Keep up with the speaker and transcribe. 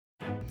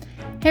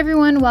Hey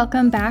everyone,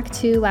 welcome back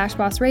to Lash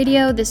Boss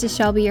Radio. This is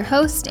Shelby, your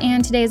host,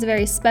 and today is a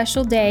very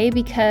special day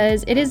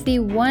because it is the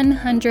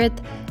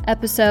 100th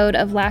episode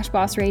of Lash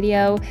Boss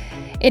Radio.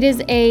 It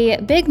is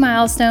a big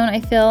milestone, I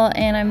feel,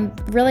 and I'm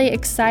really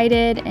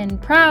excited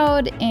and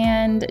proud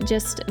and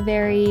just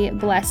very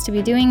blessed to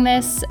be doing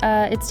this.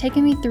 It's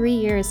taken me 3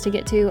 years to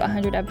get to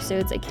 100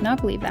 episodes. I cannot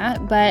believe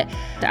that, but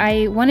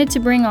I wanted to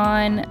bring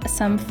on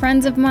some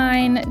friends of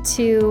mine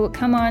to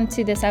come on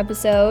to this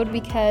episode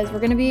because we're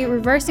going to be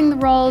reversing the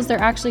roles. They're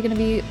actually going to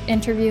be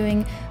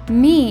interviewing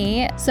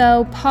me.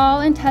 So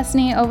Paul and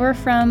Tessney over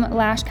from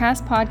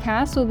Lashcast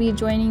Podcast will be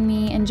joining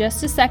me in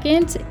just a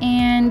second,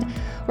 and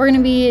we're going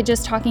to be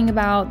just talking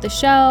about the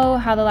show,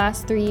 how the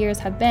last 3 years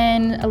have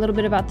been, a little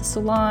bit about the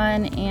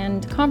salon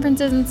and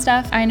conferences and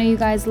stuff. I know you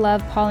guys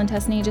love Paul and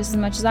Tessney just as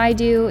much as I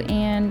do,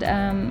 and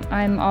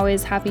I'm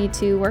always happy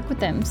to work with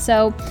them.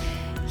 So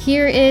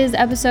here is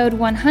episode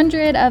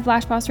 100 of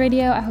Lash Boss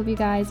Radio. I hope you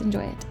guys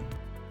enjoy it.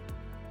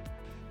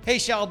 Hey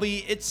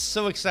Shelby, it's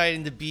so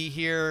exciting to be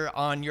here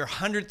on your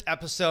 100th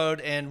episode,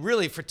 and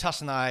really for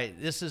Tuss and I,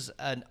 this is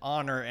an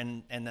honor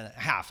and a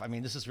half. I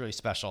mean, this is really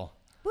special.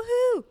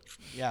 Woohoo!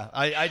 Yeah,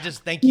 I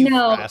just thank you for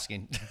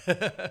asking.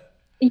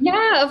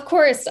 Yeah, of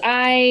course.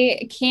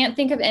 I can't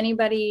think of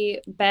anybody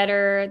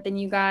better than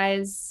you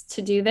guys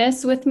to do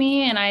this with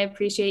me. And I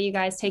appreciate you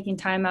guys taking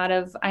time out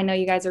of, I know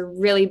you guys are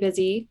really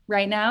busy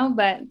right now,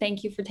 but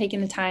thank you for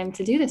taking the time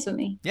to do this with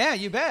me. Yeah,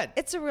 you bet.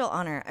 It's a real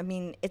honor. I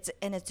mean, it's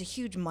a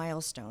huge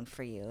milestone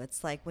for you.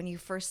 It's like when you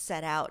first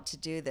set out to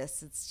do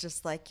this, it's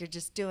just like you're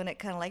just doing it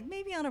kind of like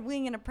maybe on a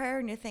wing and a prayer,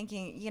 and you're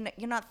thinking,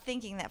 you're not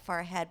thinking that far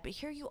ahead, but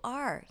here you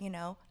are,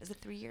 Is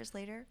it 3 years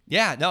later?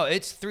 Yeah, no,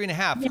 it's 3.5.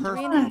 Yeah,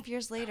 3.5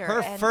 years later.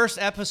 Her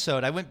first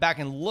episode, I went back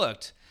and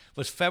looked,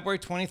 was February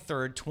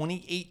 23rd,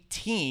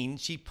 2018.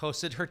 She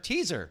posted her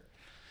teaser.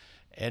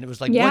 And it was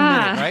like 1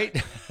 minute, right?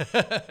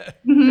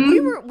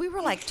 Mm-hmm. We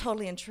were like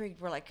totally intrigued.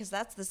 We're like, because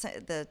that's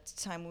the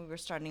time we were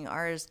starting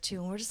ours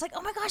too. And we're just like,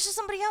 oh my gosh, there's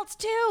somebody else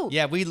too.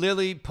 Yeah, we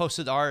literally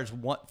posted ours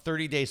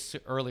 30 days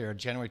earlier,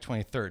 January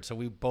 23rd. So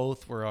we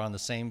both were on the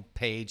same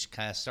page,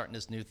 kind of starting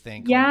this new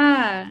thing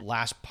called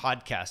Lash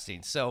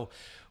Podcasting. So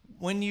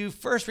when you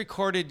first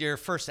recorded your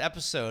first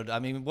episode, I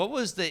mean, what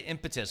was the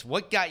impetus?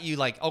 What got you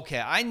like,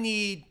 okay, I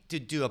need to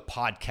do a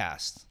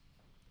podcast?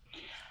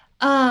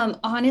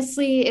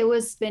 Honestly, it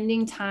was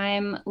spending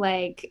time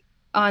like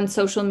on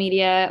social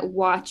media,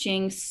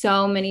 watching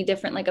so many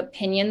different like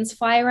opinions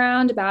fly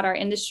around about our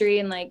industry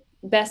and like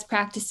best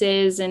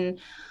practices and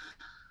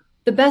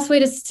the best way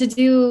to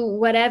do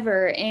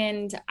whatever.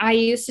 And I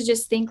used to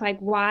just think like,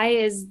 why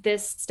is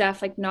this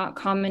stuff like not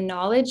common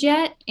knowledge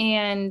yet?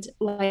 And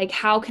like,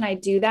 how can I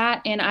do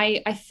that? And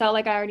I felt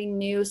like I already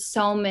knew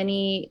so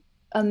many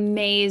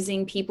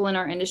amazing people in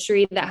our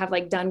industry that have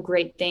like done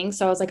great things.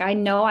 So I was like, I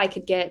know I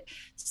could get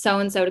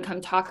so-and-so to come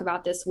talk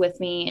about this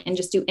with me and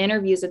just do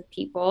interviews with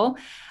people.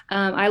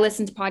 I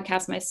listen to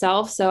podcasts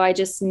myself. So I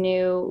just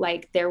knew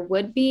like there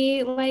would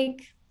be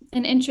like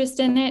an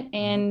interest in it.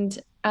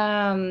 And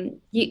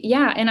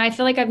yeah. And I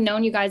feel like I've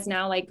known you guys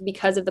now, like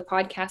because of the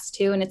podcast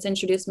too. And it's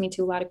introduced me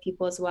to a lot of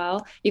people as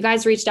well. You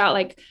guys reached out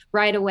like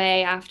right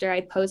away after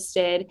I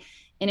posted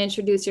and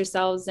introduced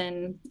yourselves.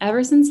 And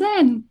ever since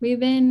then, we've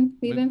been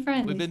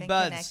friends. We've been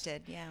buds.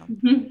 Connected, yeah.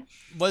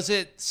 Mm-hmm. Was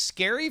it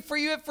scary for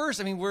you at first?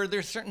 I mean, were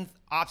there certain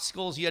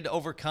obstacles you had to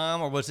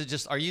overcome, or was it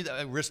just, are you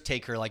a risk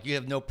taker? Like you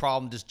have no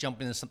problem just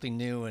jumping into something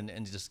new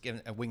and just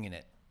winging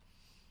it?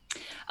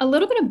 A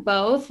little bit of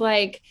both.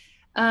 Like,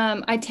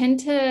 I tend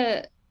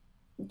to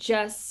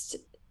just,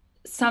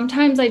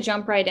 sometimes I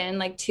jump right in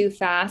like too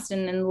fast.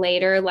 And then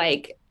later,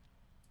 like,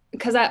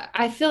 because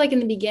I feel like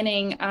in the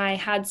beginning, I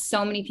had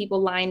so many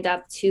people lined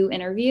up to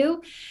interview,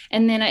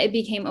 and then it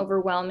became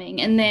overwhelming.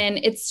 And then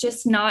it's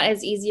just not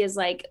as easy as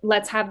like,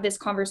 let's have this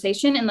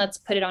conversation and let's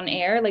put it on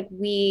air. Like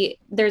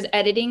there's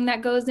editing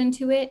that goes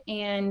into it.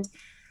 And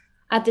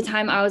at the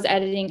time I was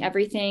editing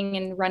everything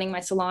and running my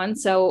salon.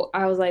 So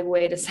I was like,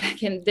 wait a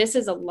second, this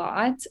is a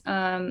lot.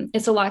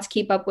 It's a lot to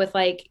keep up with,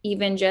 like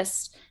even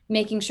just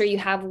making sure you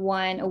have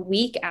one a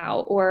week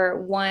out,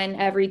 or one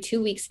every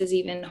 2 weeks is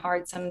even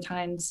hard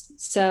sometimes.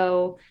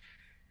 So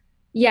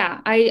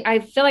yeah, I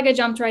feel like I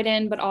jumped right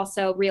in, but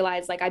also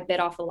realized like I bit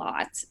off a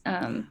lot.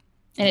 And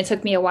it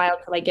took me a while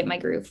to like get my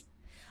groove.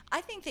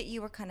 I think that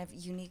you were kind of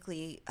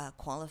uniquely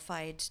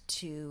qualified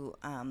to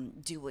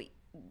do what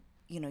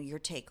your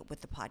take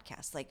with the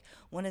podcast. Like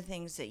one of the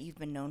things that you've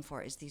been known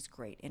for is these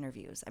great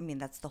interviews. I mean,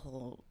 that's the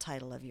whole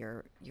title of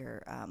your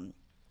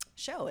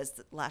show is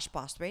Lash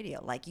Boss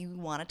Radio. Like you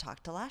want to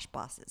talk to lash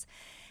bosses,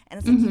 and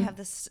it's like you have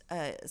this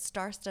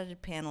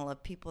star-studded panel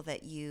of people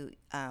that you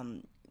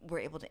were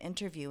able to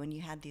interview, and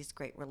you had these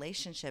great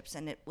relationships,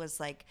 and it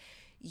was like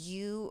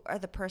you are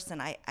the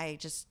person I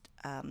just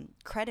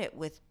credit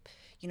with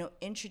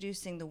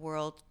introducing the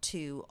world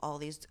to all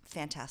these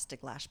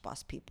fantastic lash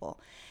boss people.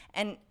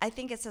 And I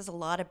think it says a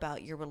lot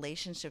about your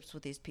relationships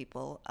with these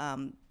people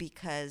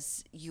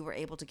because you were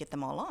able to get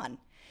them all on.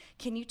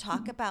 Can you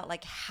talk about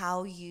like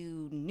how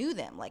you knew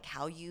them, like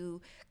how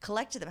you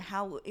collected them,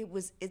 how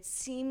it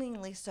seemed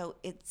so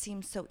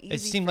easy.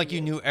 It seemed like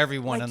you knew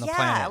everyone like, on the yeah,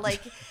 planet.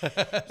 like,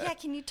 yeah.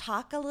 Can you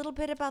talk a little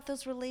bit about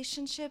those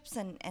relationships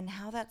and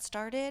how that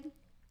started?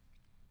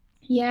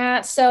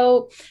 Yeah,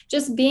 so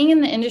just being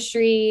in the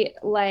industry,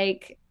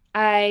 like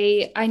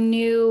I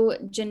knew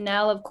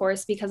Janelle, of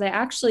course, because I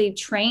actually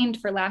trained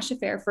for Lash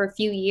Affair for a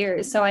few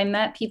years. So I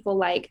met people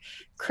like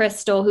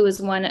Crystal, who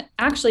was one.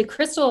 Actually,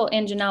 Crystal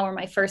and Janelle were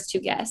my first two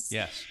guests.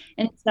 Yes.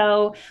 And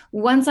so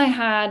once I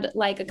had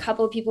like a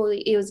couple of people,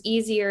 it was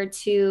easier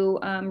to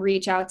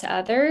reach out to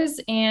others.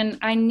 And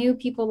I knew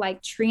people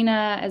like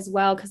Trina as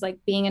well, because like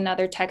being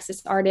another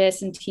Texas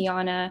artist, and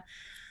Tiana,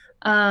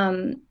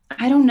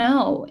 I don't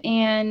know.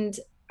 And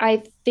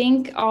I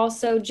think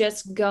also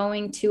just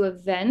going to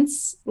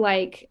events,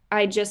 like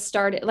I just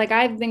started, like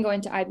I've been going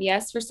to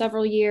IBS for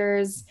several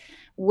years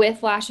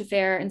with Lash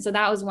Affair. And so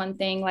that was one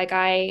thing, like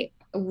I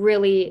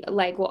really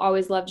like will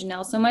always love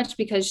Janelle so much,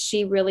 because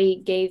she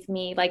really gave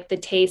me like the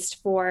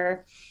taste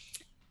for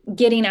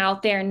getting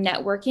out there and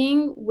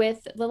networking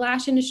with the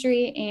lash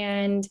industry.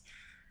 And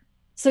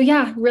so,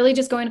 yeah, really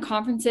just going to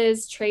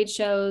conferences, trade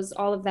shows,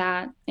 all of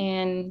that.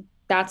 And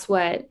that's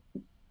what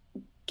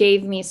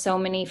gave me so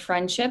many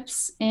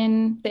friendships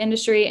in the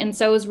industry. And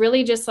so it was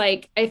really just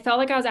like, I felt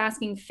like I was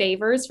asking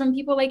favors from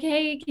people like,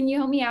 hey, can you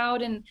help me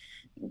out and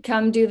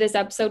come do this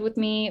episode with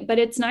me? But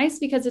it's nice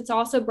because it's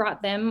also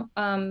brought them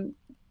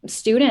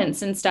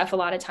students and stuff a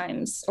lot of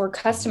times, or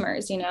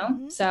customers, you know?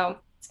 Mm-hmm. So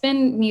it's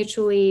been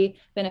mutually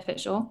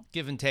beneficial.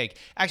 Give and take.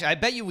 Actually, I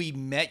bet you we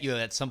met you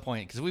at some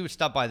point, because we would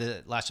stop by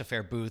the Lash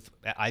Affair booth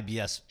at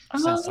IBS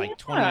since like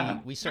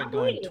 20, we started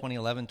going in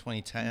 2011,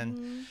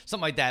 2010,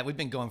 something like that. We've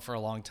been going for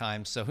a long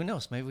time. So who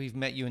knows, maybe we've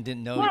met you and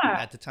didn't know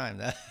at the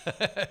time.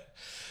 But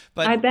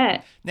I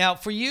bet. Now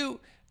for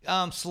you,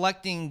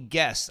 selecting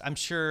guests, I'm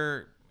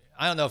sure,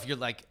 I don't know if you're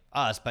like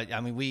us, but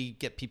I mean, we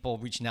get people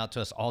reaching out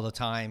to us all the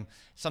time.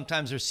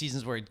 Sometimes there's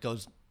seasons where it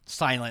goes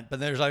silent, but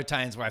there's other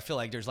times where I feel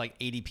like there's like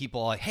 80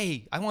 people like,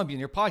 hey, I want to be on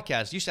your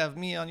podcast. You should have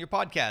me on your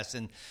podcast.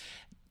 And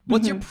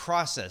what's your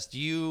process? Do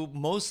you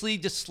mostly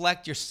just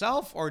select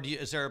yourself, or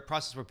is there a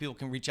process where people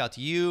can reach out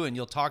to you and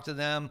you'll talk to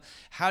them?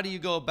 How do you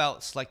go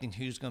about selecting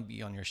who's going to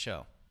be on your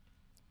show?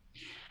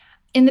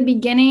 In the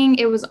beginning,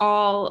 it was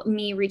all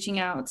me reaching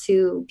out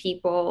to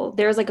people.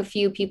 There was like a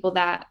few people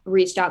that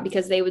reached out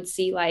because they would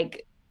see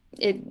like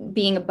it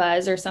being a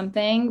buzz or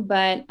something.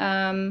 But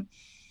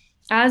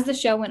as the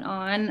show went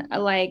on,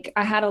 like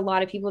I had a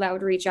lot of people that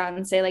would reach out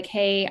and say like,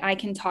 hey, I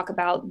can talk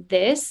about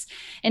this.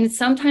 And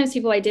sometimes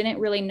people I didn't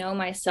really know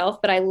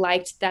myself, but I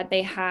liked that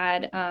they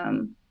had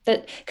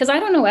that, because I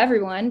don't know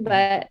everyone,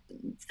 but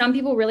some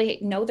people really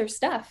know their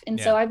stuff. And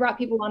so I brought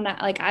people on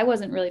that like I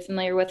wasn't really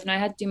familiar with, and I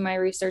had to do my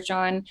research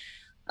on.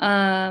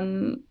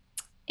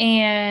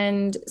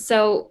 And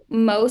so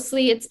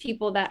mostly it's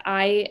people that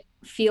I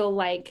feel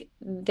like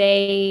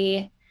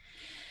they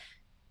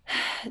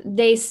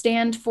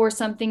stand for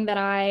something that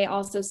I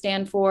also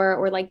stand for,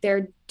 or like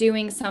they're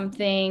doing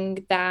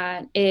something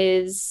that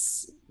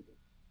is,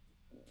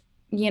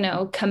 you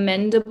know,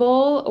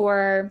 commendable,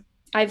 or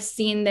I've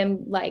seen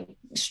them like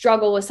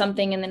struggle with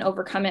something and then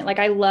overcome it. Like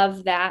I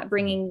love that,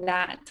 bringing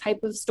that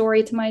type of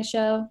story to my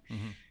show.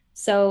 Mm-hmm.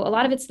 So a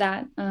lot of it's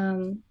that.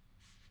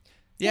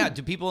 Yeah.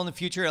 Do people in the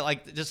future,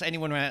 like just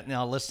anyone right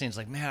now listening, is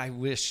like, man, I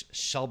wish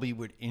Shelby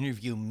would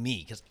interview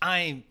me, because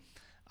I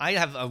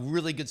have a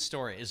really good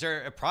story. Is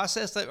there a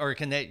process that, or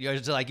can they,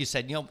 like you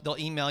said, you know, they'll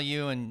email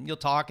you and you'll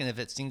talk, and if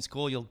it seems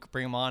cool, you'll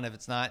bring them on. If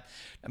it's not,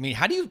 I mean,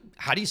 how do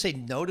you say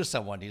no to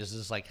someone? Do you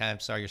just like, hey, I'm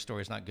sorry, your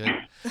story's not good?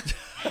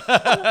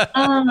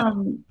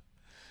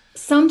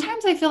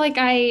 Sometimes I feel like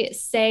I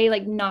say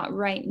like not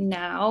right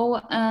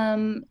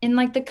now, in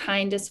like the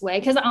kindest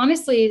way. Cause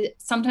honestly,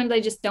 sometimes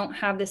I just don't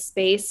have the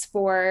space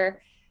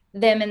for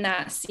them in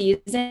that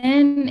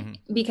season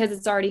because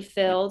it's already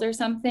filled or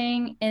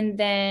something. And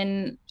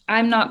then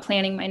I'm not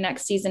planning my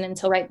next season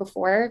until right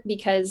before,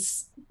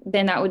 because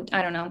then that would,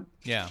 I don't know.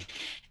 Yeah.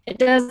 It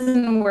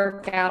doesn't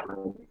work out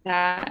like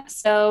that.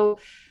 So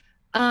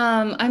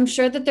I'm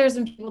sure that there's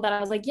some people that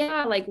I was like,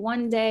 yeah, like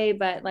one day,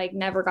 but like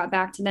never got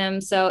back to them.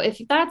 So if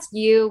that's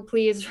you,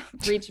 please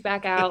reach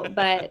back out.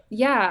 But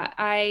yeah,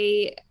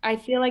 I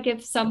feel like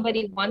if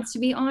somebody wants to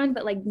be on,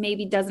 but like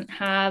maybe doesn't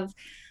have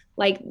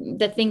like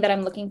the thing that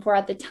I'm looking for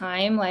at the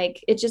time,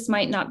 like it just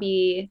might not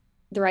be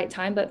the right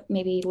time, but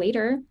maybe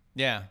later.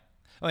 Yeah.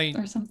 I mean,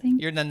 or something.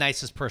 You're the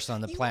nicest person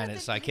on the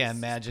planet, so I can't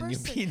imagine you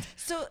being.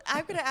 So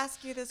I'm going to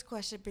ask you this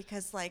question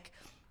because, like,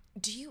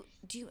 do you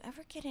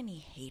ever get any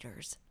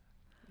haters?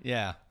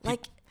 Yeah.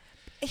 Like,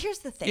 here's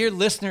the thing. Your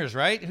listeners,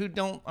 right? Who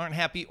aren't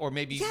happy, or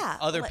maybe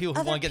other people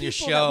who want to get in your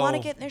show. Want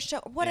to get in their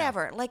show,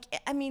 whatever. Yeah.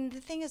 Like, I mean, the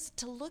thing is,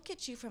 to look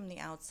at you from the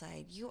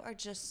outside, you are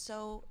just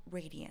so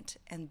radiant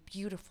and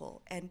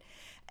beautiful, and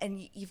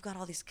you've got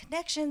all these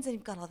connections, and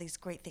you've got all these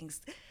great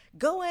things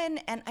going.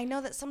 And I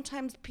know that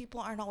sometimes people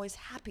aren't always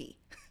happy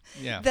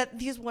that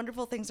these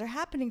wonderful things are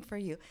happening for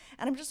you.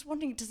 And I'm just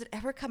wondering, does it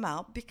ever come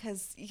out?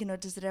 Because,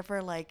 does it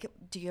ever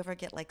do you ever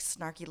get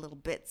snarky little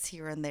bits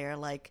here and there?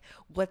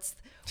 What's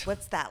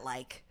that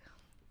like?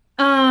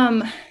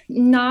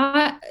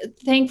 Not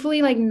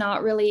thankfully,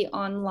 not really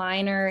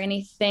online or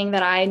anything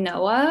that I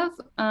know of.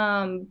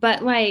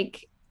 But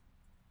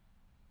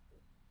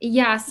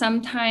yeah,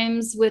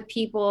 sometimes with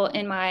people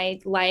in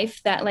my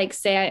life that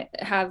say I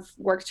have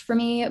worked for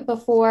me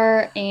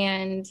before,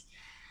 and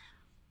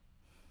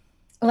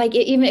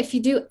even if you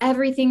do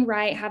everything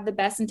right, have the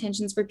best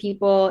intentions for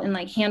people and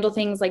handle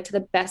things to the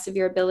best of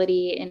your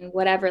ability and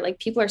whatever,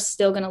 people are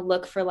still going to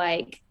look for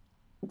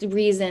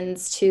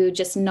reasons to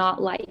just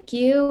not like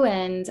you.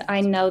 And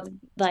I know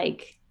I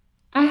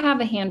have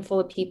a handful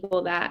of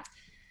people that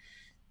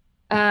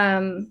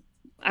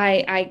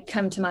I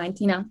come to mind,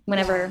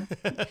 whenever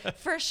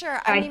for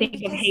sure. I think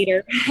of a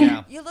hater.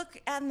 You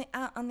look on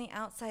the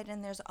outside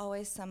and there's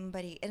always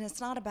somebody, and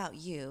it's not about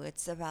you,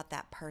 it's about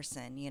that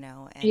person,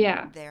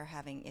 and they're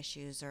having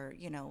issues, or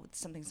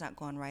something's not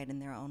going right in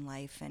their own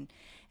life, and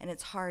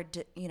it's hard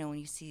to when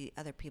you see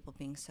other people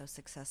being so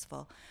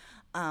successful.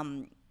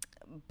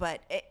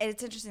 But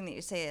it's interesting that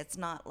you say it's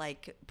not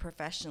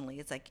professionally,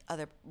 it's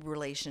other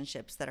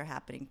relationships that are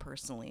happening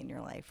personally in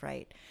your life,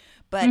 right?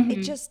 But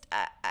it just,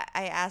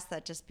 I ask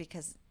that just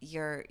because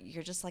you're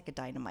just like a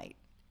dynamite.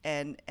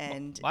 And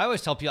I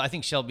always tell people, I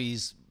think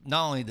Shelby's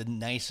not only the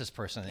nicest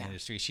person in the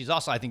industry, she's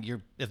also, I think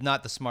if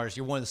not the smartest,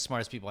 you're one of the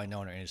smartest people I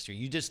know in our industry.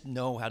 You just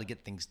know how to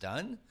get things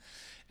done.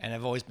 And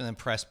I've always been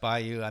impressed by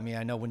you. I mean,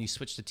 I know when you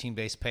switched to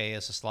team-based pay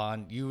as a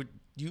salon, you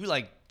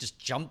just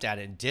jumped at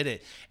it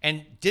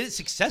and did it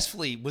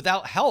successfully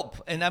without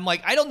help. And I'm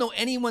I don't know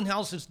anyone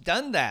else who's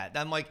done that.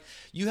 I'm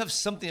you have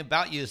something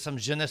about you, some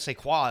je ne sais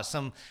quoi,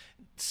 some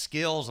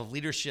skills of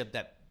leadership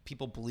that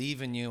people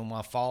believe in you and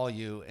want to follow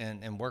you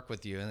and work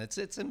with you. And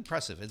it's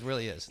impressive. It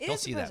really is. They'll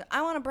see that.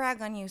 I want to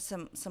brag on you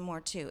some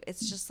more too.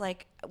 It's just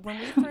when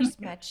we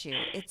first met you,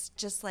 it's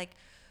just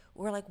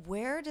we're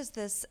where does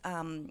this,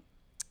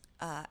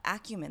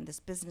 acumen, this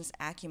business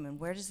acumen,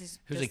 where does this?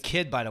 Who's a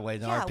kid, by the way,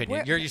 in our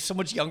opinion. You're so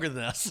much younger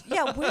than us.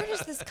 Yeah, where does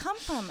this come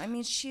from? I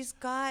mean, she's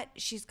got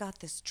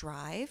this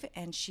drive,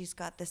 and she's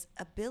got this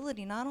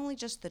ability, not only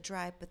just the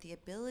drive, but the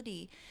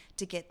ability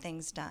to get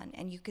things done.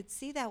 And you could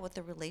see that with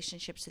the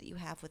relationships that you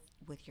have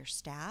with your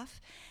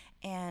staff.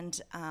 And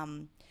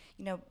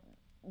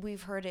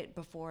we've heard it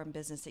before in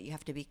business that you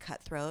have to be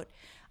cutthroat.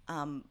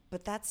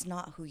 But that's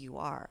not who you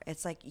are.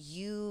 It's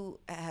you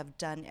have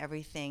done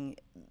everything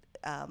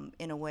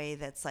in a way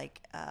that's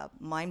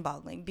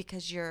mind-boggling,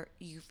 because you're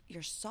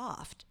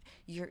soft,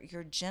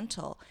 you're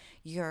gentle,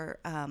 you're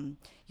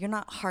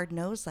not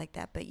hard-nosed like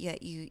that, but yet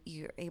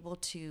you're able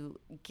to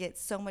get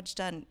so much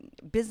done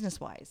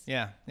business-wise.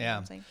 Yeah.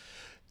 Yeah,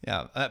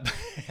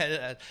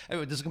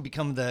 this is gonna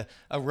become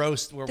a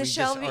roast where the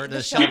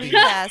Shelby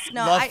Fest.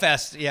 No, Love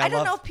Fest. Yeah, I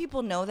don't know if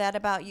people know that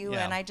about you,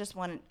 and I just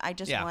want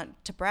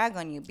to brag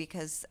on you,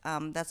 because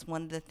that's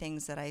one of the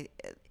things that I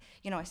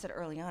said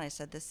early on. I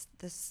said this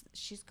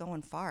she's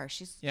going far.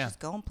 She's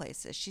going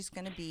places. She's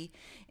going to be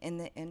in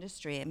the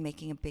industry and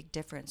making a big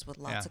difference with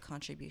lots of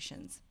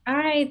contributions.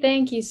 I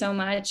thank you so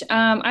much.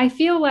 I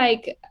feel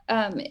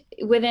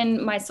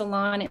within my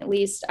salon, at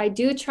least, I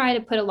do try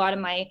to put a lot of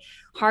my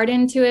heart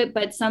into it,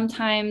 but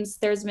sometimes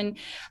there's been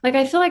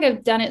I feel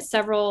I've done it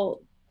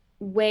several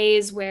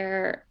ways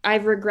where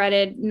I've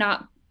regretted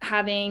not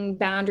having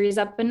boundaries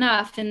up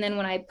enough, and then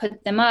when I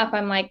put them up,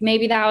 I'm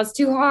maybe that was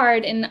too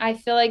hard. And I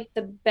feel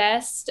the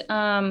best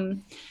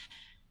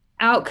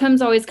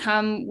outcomes always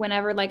come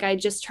whenever I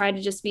just try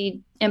to just be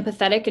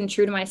empathetic and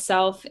true to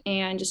myself,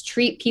 and just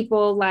treat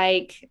people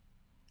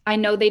I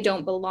know they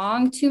don't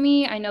belong to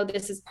me. I know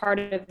this is part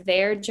of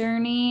their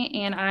journey,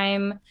 and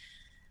I'm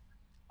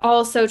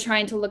also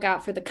trying to look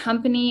out for the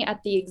company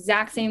at the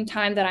exact same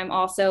time that I'm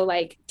also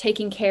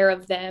taking care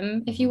of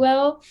them, if you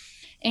will.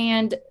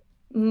 And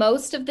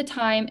most of the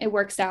time it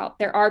works out.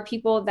 There are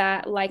people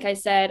that, like I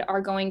said, are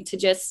going to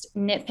just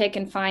nitpick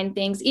and find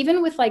things,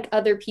 even with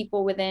other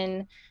people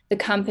within the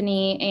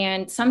company.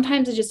 And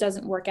sometimes it just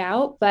doesn't work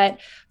out. But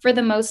for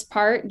the most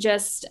part,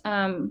 just,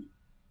 I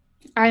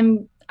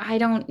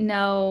don't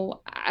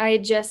know. I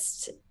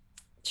just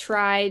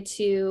try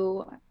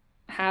to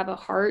have a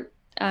heart,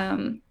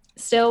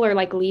 still, or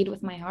lead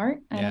with my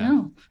heart. I don't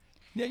know.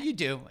 Yeah, you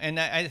do. And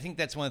I think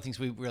that's one of the things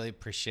we really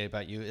appreciate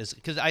about you, is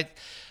because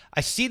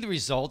I see the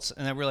results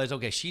and I realize,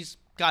 okay, she's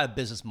got a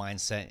business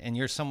mindset, and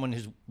you're someone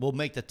who will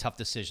make the tough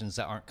decisions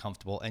that aren't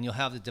comfortable, and you'll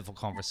have the difficult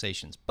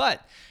conversations.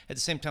 But at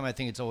the same time, I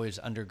think it's always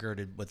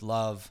undergirded with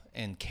love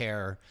and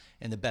care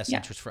and the best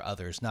interest for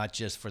others, not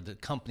just for the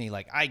company.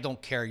 I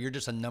don't care. You're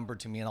just a number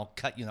to me, and I'll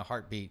cut you in a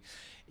heartbeat.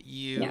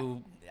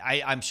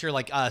 I'm sure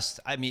us,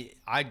 I mean,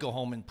 I'd go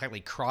home and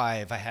probably cry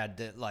if I had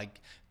to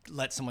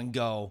let someone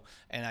go,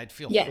 and I'd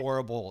feel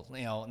horrible,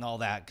 and all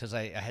that, because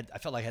I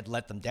felt I had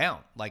let them down.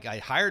 I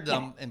hired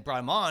them and brought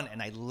them on,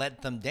 and I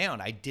let them down.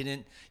 I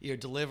didn't either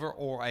deliver,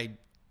 or I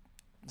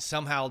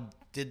somehow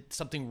did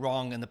something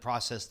wrong in the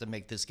process to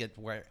make this get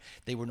where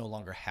they were no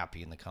longer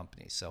happy in the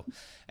company. So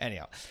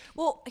anyhow.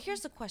 Well,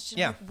 here's the question.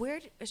 Yeah.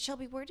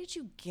 Shelby, where did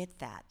you get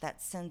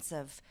that sense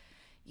of,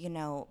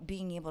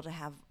 being able to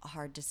have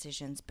hard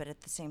decisions, but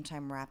at the same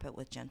time wrap it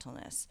with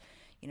gentleness?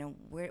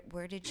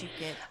 Where did you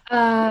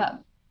get?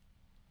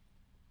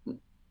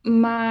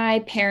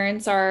 My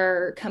parents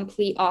are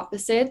complete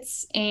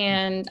opposites,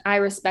 and I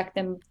respect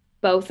them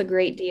both a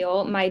great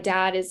deal. My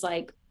dad is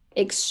like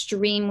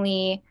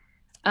extremely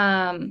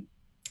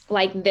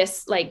like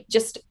this, like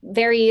just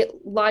very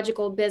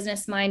logical,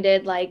 business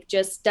minded, like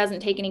just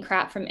doesn't take any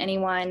crap from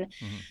anyone.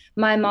 Mm-hmm.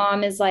 My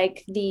mom is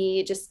like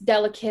the just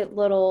delicate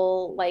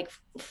little like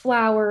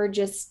flower,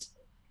 just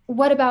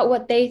what about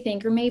what they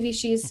think, or maybe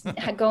she's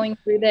going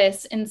through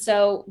this. And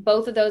so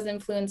both of those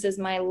influences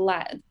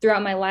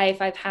throughout my life,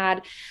 I've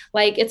had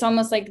like, it's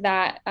almost like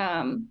that,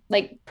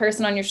 like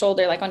person on your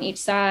shoulder, like on each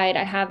side,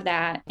 I have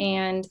that.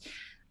 And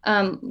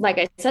like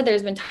I said,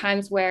 there's been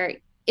times where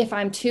if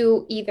I'm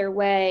too either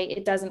way,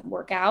 it doesn't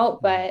work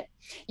out, but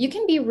you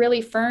can be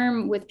really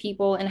firm with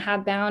people and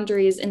have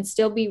boundaries and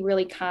still be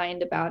really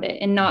kind about it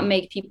and not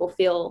make people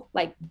feel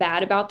like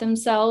bad about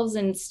themselves,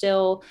 and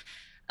still,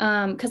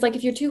 because like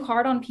if you're too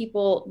hard on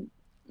people,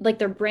 like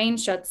their brain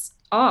shuts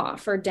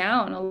off or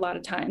down a lot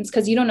of times,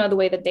 because you don't know the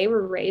way that they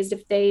were raised.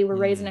 If they were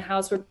raised in a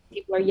house where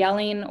people are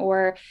yelling,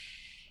 or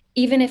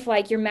even if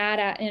like you're mad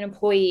at an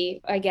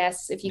employee, I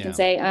guess if you can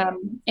say,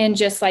 and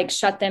just like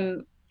shut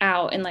them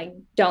out and like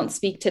don't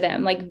speak to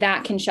them, like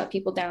that can shut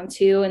people down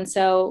too. And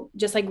so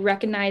just like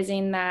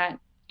recognizing that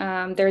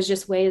there's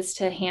just ways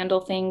to handle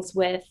things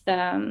with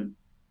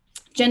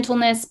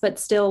gentleness, but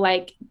still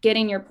like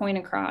getting your point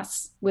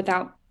across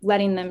without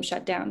letting them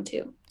shut down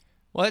too.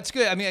 Well, that's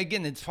good. I mean,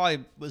 again, it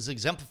probably was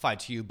exemplified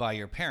to you by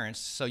your parents,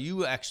 so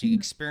you actually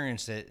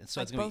experienced it. So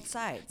like it's gonna both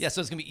sides. Yeah,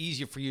 so it's going to be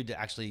easier for you to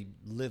actually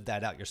live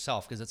that out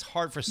yourself, because it's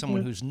hard for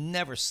someone who's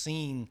never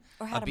seen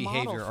a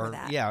behavior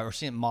or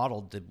seen it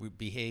modeled to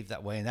behave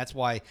that way. And that's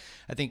why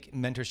I think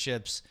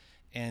mentorships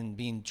and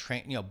being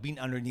trained, being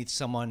underneath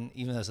someone,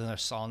 even as another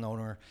salon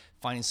owner,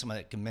 finding someone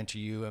that can mentor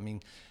you. I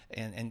mean,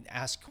 and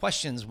ask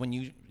questions when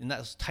you in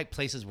those type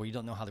places where you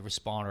don't know how to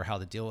respond or how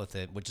to deal with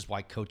it, which is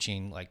why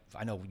coaching, like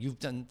I know you've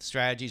done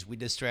strategies, we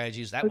did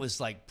strategies. That was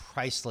like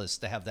priceless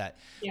to have that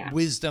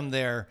wisdom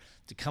there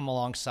to come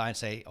alongside and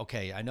say,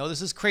 okay, I know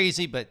this is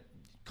crazy, but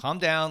calm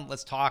down,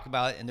 let's talk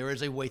about it. And there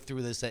is a way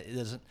through this that it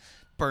doesn't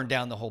burn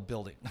down the whole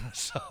building.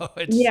 So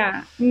it's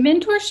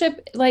mentorship,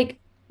 like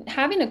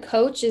having a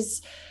coach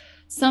is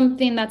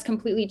something that's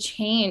completely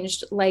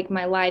changed like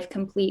my life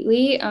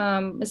completely,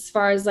 as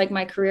far as like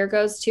my career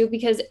goes too,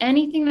 because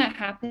anything that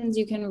happens,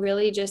 you can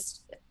really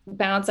just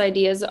bounce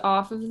ideas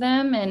off of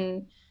them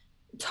and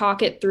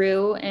talk it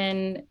through.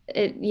 And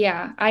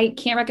I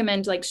can't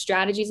recommend like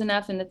strategies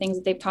enough and the things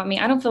that they've taught me.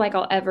 I don't feel like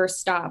I'll ever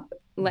stop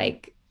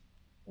like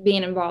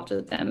being involved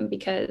with them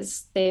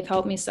because they've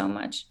helped me so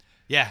much.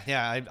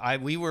 Yeah.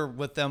 We were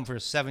with them for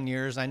 7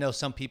 years. I know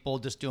some people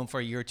just do them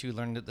for a year or two,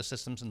 learn the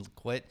systems and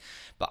quit.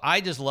 But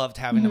I just loved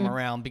having them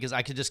around because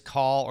I could just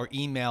call or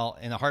email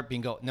in a heartbeat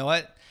and go, you know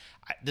what?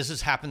 This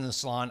has happened in the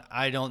salon.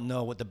 I don't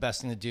know what the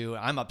best thing to do.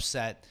 I'm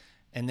upset.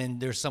 And then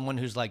there's someone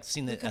who's like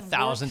seen it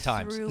 1,000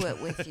 times. Through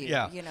it with you,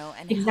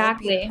 and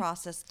exactly. help you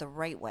process the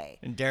right way.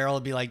 And Daryl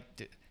would be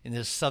like, in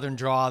this southern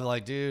draw,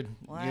 like, dude,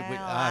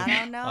 I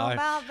don't know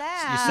about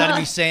that. You said to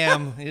me,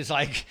 Sam. He's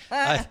like,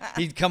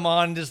 he'd come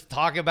on and just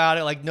talk about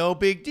it, like, no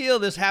big deal.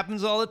 This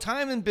happens all the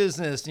time in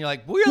business. And you're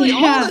like, really,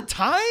 all the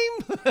time?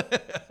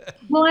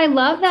 Well, I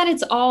love that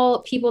it's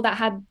all people that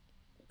have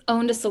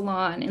owned a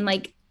salon and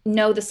like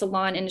know the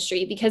salon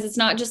industry, because it's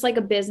not just like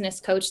a business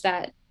coach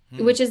that,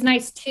 which is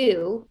nice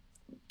too,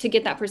 to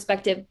get that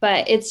perspective,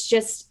 but it's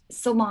just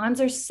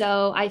salons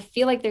are I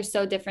feel like they're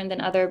so different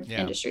than other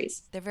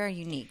industries. They're very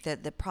unique.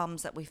 The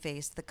problems that we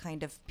face, the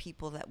kind of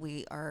people that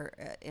we are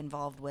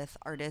involved with,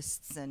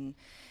 artists and,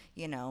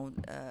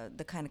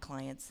 the kind of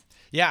clients.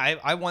 Yeah.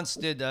 I once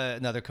did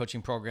another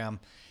coaching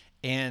program,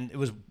 and it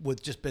was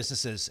with just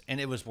businesses,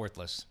 and it was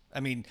worthless. I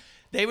mean,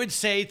 they would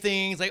say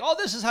things like, oh,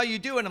 this is how you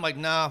do it. And I'm like,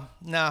 no,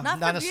 not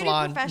in a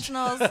salon.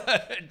 Professionals.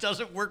 It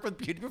doesn't work with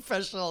beauty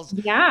professionals.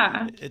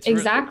 Yeah,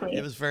 exactly.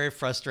 It was very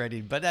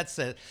frustrating, but that's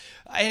it.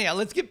 Anyhow,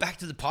 let's get back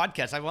to the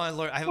podcast. I want to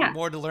learn. I have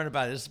more to learn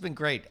about it. This has been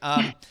great.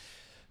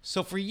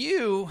 So for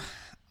you,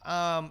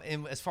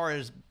 as far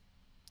as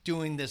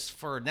doing this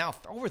for now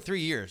over 3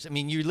 years. I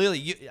mean,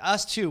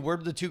 us two, we're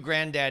the two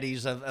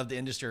granddaddies of the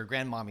industry, or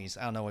grandmommies.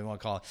 I don't know what you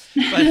want to call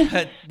it.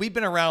 But we've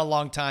been around a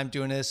long time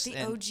doing this. The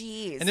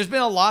OGs. And there's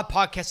been a lot of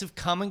podcasts have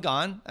come and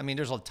gone. I mean,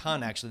 there's a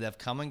ton actually that have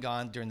come and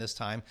gone during this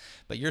time,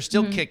 but you're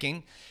still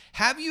kicking.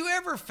 Have you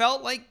ever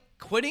felt like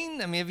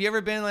quitting? I mean, have you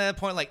ever been at that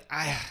point like,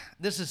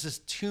 this is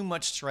just too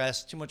much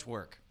stress, too much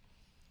work?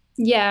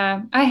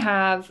 Yeah, I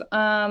have.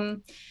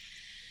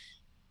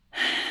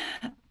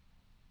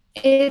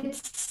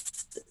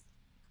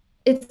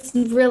 It's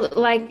really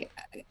like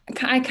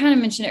I kind of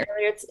mentioned it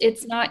earlier.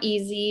 It's not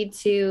easy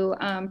to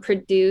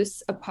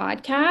produce a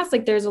podcast.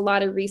 Like there's a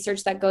lot of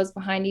research that goes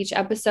behind each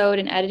episode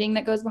and editing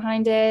that goes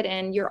behind it.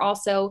 And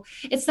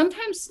it's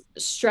sometimes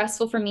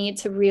stressful for me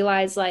to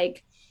realize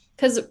like,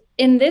 because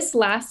in this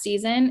last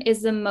season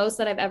is the most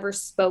that I've ever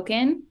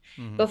spoken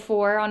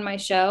before on my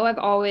show. I've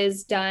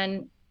always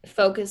done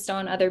focused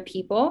on other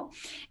people.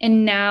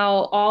 And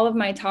now all of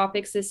my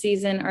topics this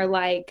season are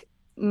like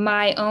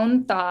my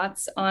own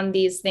thoughts on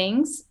these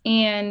things.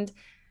 And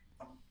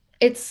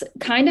it's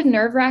kind of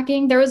nerve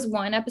wracking. There was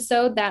one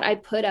episode that I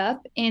put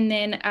up, and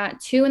then at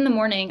 2 a.m,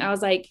 I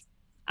was like,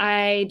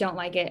 I don't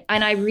like it.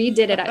 And I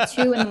redid it at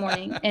 2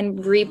 a.m.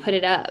 and re-put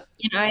it up.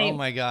 Oh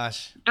my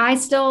gosh. I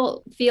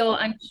still feel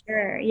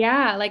unsure.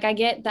 Yeah. Like I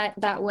get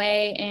that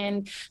way.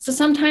 And so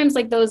sometimes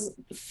like those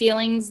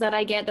feelings that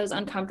I get, those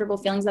uncomfortable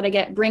feelings that I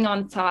get bring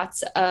on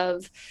thoughts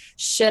of,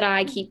 should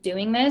I keep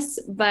doing this?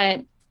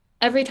 But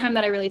every time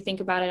that I really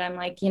think about it, I'm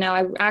like,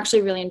 I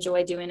actually really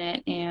enjoy doing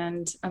it,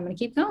 and I'm going to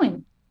keep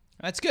going.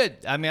 That's good.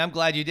 I mean, I'm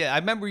glad you did. I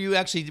remember you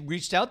actually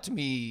reached out to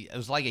me. It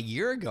was like a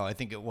year ago, I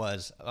think it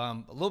was, a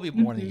little bit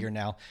more than a year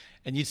now.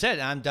 And you said,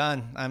 "I'm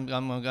done. I'm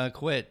going to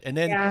quit." And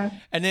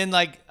then,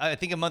 like I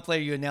think a month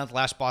later, you announced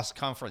Lash Boss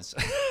Conference.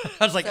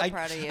 I was like,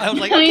 proud of you. I was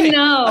like, okay, I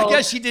know. I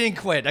guess she didn't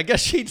quit. I guess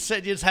she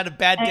said you just had a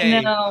bad day.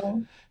 I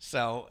know.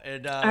 So,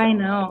 I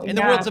know. And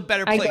the world's a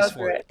better place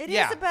for it. It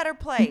is a better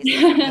place.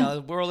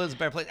 The world is a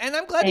better place. And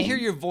I'm glad to hear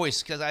your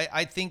voice, because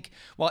I think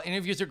while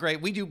interviews are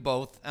great, we do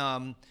both.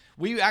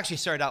 We actually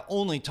started out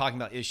only talking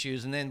about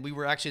issues, and then we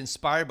were actually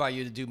inspired by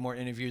you to do more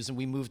interviews, and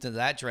we moved into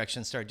that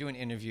direction, started doing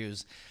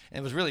interviews. And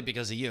it was really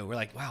because of you. We're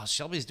like, wow,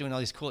 Shelby's doing all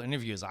these cool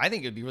interviews. I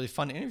think it'd be really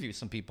fun to interview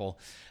some people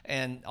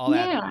and all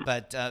that.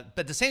 But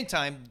at the same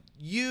time,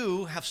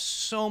 you have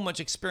so much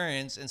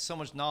experience and so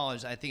much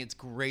knowledge. I think it's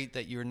great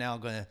that you're now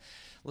going to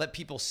let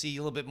people see a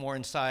little bit more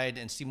inside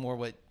and see more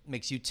what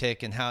makes you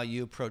tick and how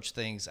you approach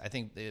things. I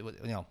think the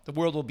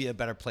world will be a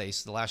better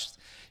place.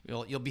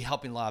 You'll be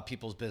helping a lot of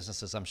people's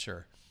businesses, I'm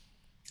sure.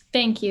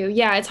 Thank you.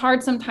 Yeah, it's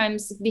hard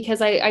sometimes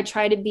because I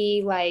try to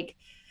be like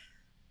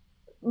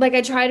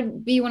I try to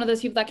be one of those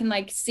people that can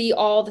like see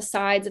all the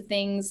sides of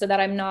things so that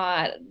I'm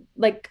not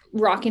like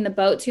rocking the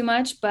boat too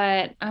much.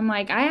 But I'm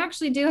like, I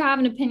actually do have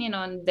an opinion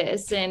on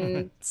this.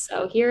 And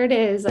so here it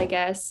is, I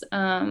guess.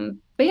 But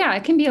yeah,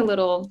 it can be a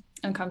little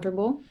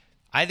uncomfortable.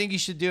 I think you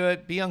should do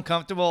it. Be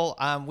uncomfortable.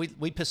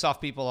 We piss off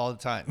people all the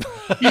time.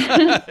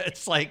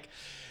 It's like,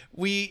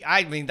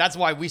 that's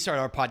why we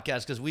started our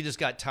podcast, because we just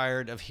got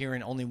tired of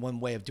hearing only one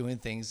way of doing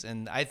things.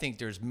 And I think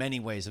there's many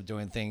ways of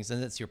doing things,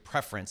 and it's your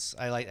preference.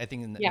 I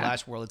think in the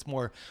Lash world, it's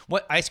more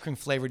what ice cream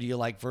flavor do you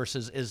like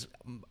versus is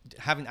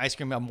having ice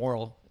cream a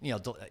moral,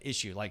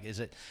 issue. Like,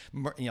 is it,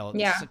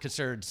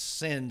 considered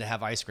sin to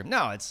have ice cream?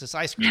 No, it's just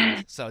ice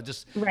cream. So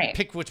just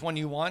pick which one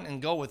you want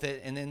and go with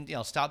it. And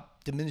then,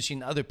 stop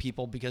diminishing other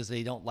people because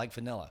they don't like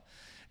vanilla.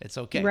 It's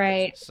okay.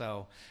 Right.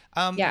 So,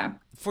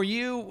 for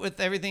you with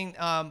everything,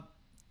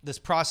 this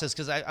process,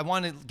 because I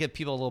want to give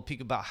people a little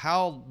peek about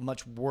how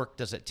much work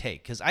does it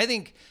take. Because I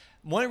think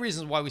one of the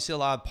reasons why we see a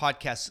lot of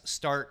podcasts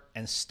start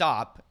and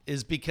stop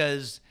is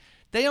because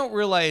they don't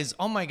realize,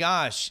 oh my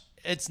gosh,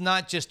 it's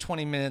not just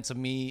 20 minutes of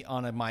me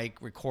on a mic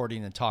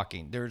recording and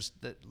talking. There's,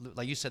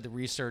 like you said, the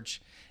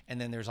research, and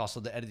then there's also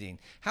the editing.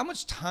 How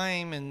much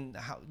time, and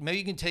maybe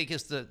you can take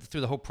us through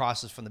the whole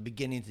process from the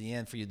beginning to the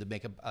end for you to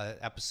make a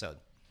episode.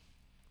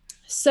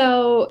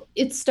 So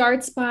it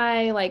starts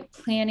by like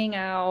planning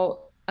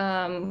out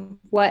so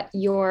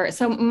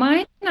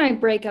mine, I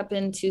break up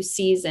into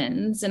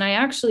seasons, and I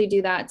actually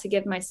do that to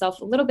give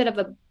myself a little bit of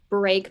a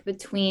break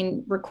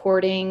between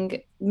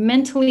recording.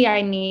 Mentally,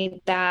 I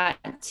need that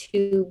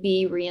to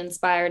be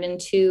re-inspired and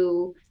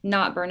to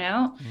not burn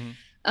out.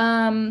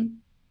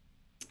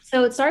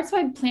 So it starts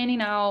by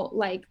planning out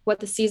like what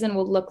the season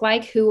will look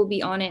like, who will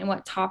be on it, and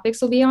what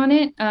topics will be on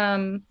it.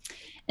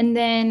 And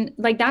then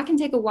like that can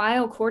take a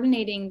while,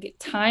 coordinating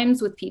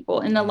times with people.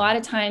 And a lot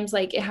of times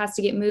like it has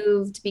to get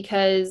moved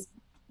because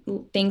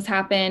things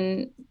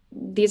happen.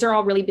 These are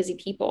all really busy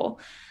people.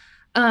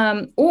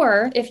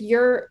 Or if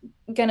you're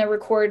going to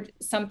record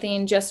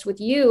something just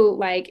with you,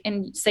 like,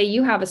 and say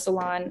you have a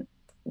salon,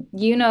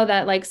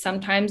 that like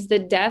sometimes the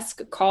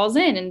desk calls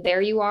in and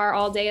there you are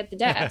all day at the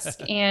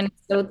desk. And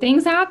so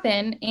things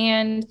happen.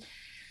 And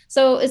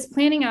so it's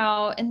planning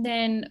out. And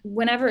then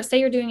whenever, say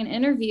you're doing an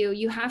interview,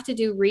 you have to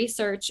do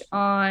research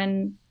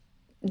on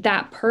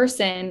that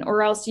person,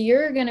 or else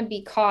you're going to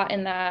be caught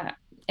in that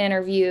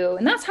interview.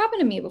 And that's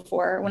happened to me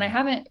before when I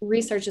haven't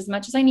researched as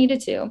much as I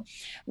needed to,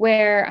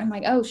 where I'm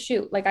like, oh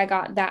shoot, like I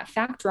got that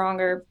fact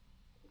wrong or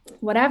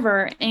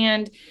whatever.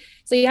 And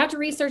so you have to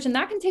research, and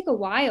that can take a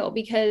while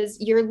because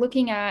you're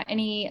looking at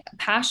any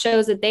past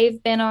shows that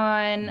they've been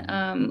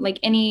on, like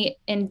any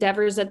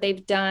endeavors that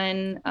they've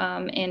done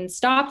and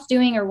stopped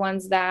doing, or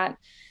ones that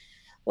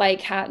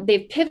like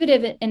they've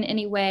pivoted in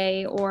any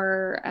way,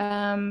 or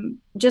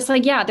just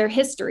like, their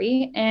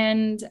history.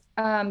 And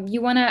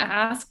you want to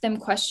ask them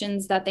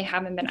questions that they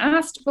haven't been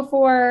asked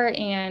before,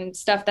 and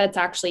stuff that's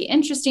actually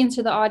interesting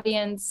to the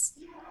audience.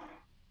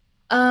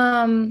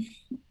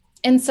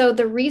 and so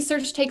the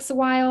research takes a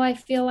while, I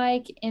feel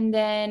like. And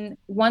then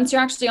once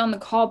you're actually on the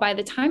call, by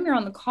the time you're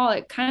on the call,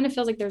 it kind of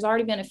feels like there's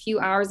already been a few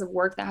hours of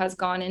work that has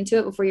gone into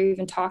it before you're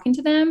even talking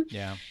to them.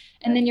 Yeah.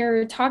 And then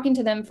you're talking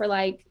to them for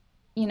like,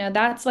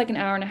 that's like an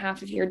hour and a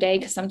half of your day.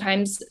 Cause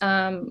sometimes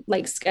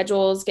like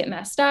schedules get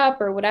messed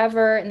up or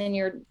whatever. And then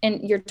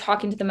you're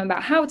talking to them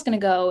about how it's going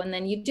to go. And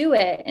then you do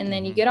it. And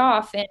then you get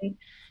off and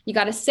you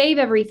got to save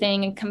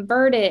everything and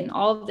convert it and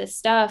all of this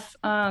stuff.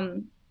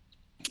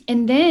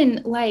 And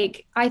then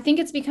like I think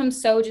it's become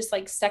so just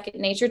like second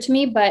nature to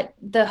me, but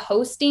the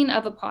hosting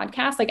of a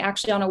podcast, like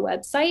actually on a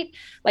website,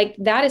 like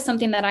that is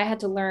something that I had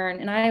to learn.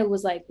 And I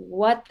was like,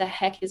 what the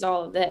heck is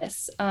all of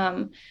this?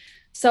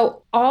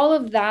 So all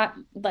of that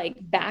like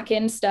back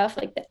end stuff,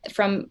 like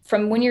from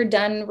when you're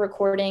done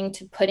recording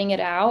to putting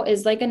it out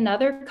is like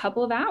another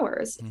couple of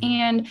hours.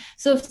 And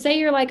so say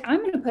you're like, I'm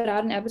going to put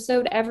out an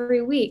episode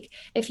every week.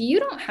 If you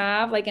don't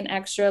have like an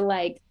extra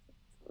like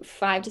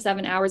 5 to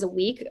 7 hours a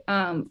week,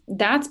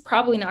 that's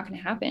probably not going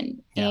to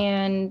happen. Yeah.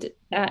 And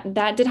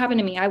that did happen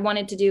to me. I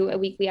wanted to do a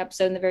weekly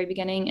episode in the very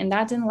beginning, and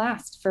that didn't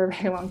last for a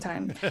very long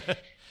time.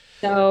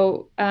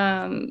 So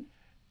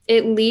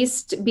at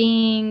least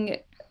being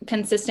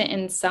consistent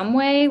in some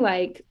way,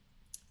 like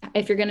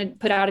if you're going to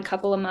put out a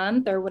couple a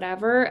month or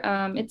whatever,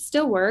 it's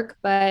still work,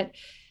 but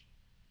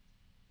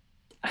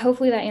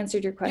hopefully that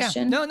answered your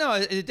question. Yeah. No,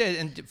 it did.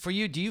 And for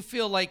you, do you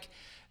feel like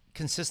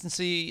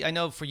consistency? I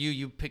know for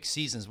you pick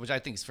seasons, which I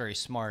think is very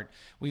smart.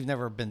 We've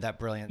never been that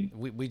brilliant.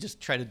 We just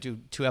try to do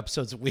 2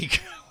 episodes a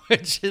week,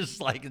 which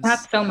is like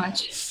that's so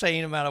much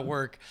insane amount of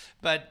work.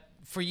 But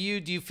for you,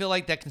 do you feel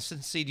like that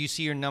consistency? Do you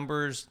see your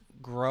numbers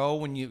grow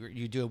when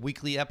you do a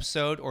weekly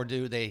episode, or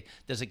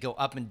does it go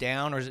up and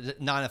down, or is it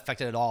not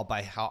affected at all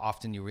by how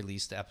often you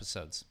release the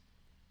episodes?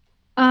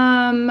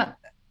 I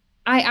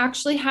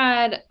actually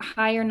had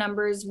higher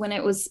numbers when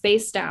it was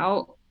spaced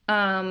out.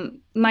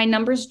 My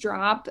numbers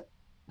drop.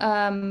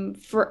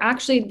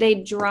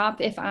 They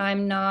drop if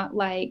I'm not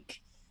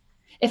like,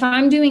 if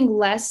I'm doing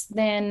less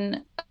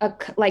than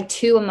like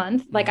 2 a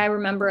month, like I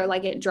remember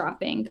like it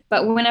dropping,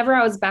 but whenever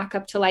I was back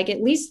up to like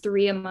at least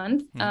 3 a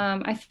month,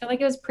 I feel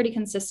like it was pretty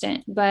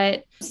consistent.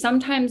 But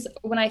sometimes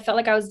when I felt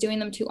like I was doing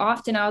them too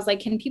often, I was like,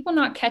 can people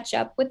not catch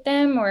up with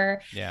them?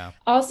 Or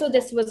also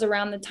this was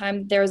around the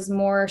time there was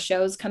more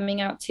shows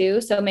coming out too.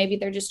 So maybe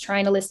they're just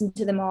trying to listen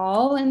to them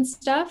all and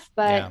stuff.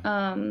 But,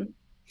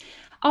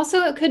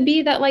 also, it could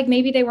be that like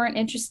maybe they weren't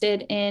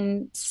interested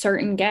in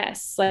certain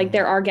guests. Like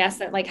there are guests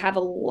that like have a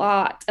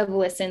lot of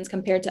listens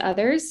compared to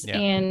others. Yeah.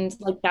 And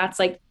like that's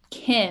like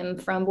Kim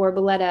from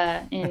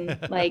Borboleta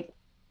and like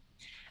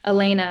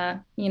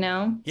Elena,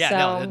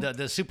 Yeah, so,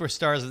 the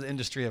superstars of the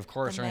industry, of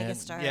course, the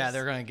megastars. Yeah,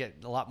 they're going to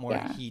get a lot more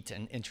heat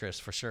and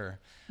interest for sure.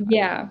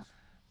 Yeah.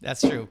 That's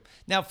true.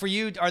 Now for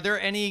you, are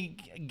there any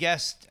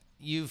guests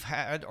you've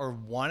had or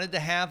wanted to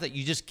have that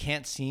you just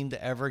can't seem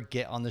to ever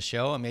get on the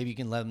show? And maybe you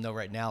can let them know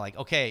right now, like,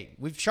 okay,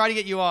 we've tried to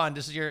get you on.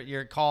 This is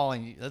your call,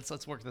 and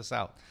let's work this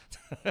out.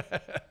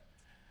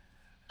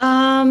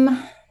 Oh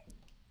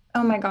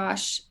my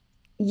gosh.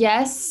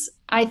 Yes,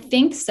 I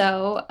think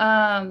so.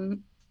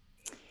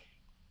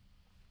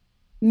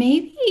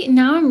 Maybe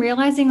now I'm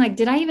realizing, like,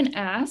 did I even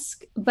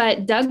ask?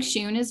 But Doug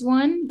Schoon is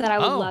one that I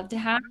would love to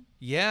have.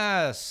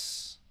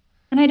 Yes.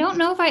 And I don't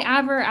know if I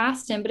ever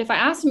asked him, but if I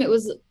asked him, it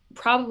was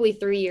probably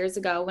 3 years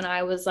ago when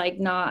I was like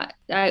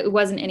it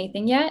wasn't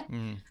anything yet.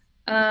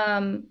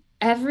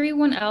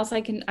 Everyone else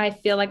I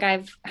feel like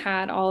I've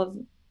had all of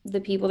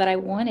the people that I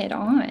wanted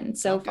on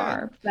so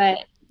far, but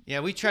yeah,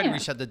 we tried to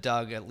reach out to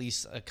Doug at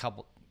least a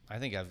couple. I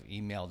think I've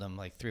emailed him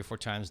like 3 or 4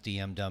 times,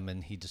 DM'd him,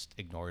 and he just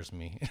ignores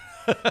me.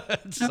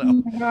 So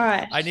oh my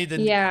gosh. I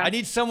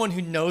need someone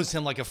who knows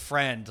him like a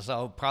friend.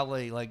 So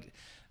probably like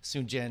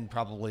Soon Jin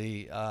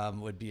probably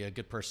would be a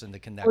good person to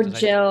connect. Or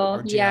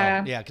Jill.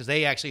 Yeah, because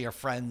they actually are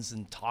friends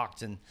and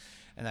talked, and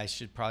I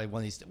should probably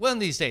one of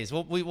these days.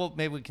 We'll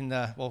maybe we can.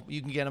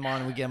 You can get them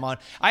on, and we get them on.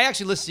 I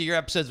actually listen to your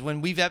episodes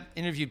when we've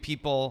interviewed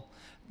people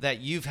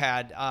that you've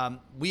had. I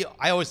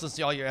always listen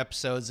to all your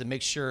episodes and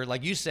make sure,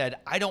 like you said,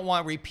 I don't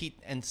want to repeat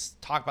and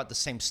talk about the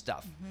same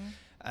stuff.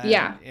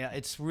 Yeah,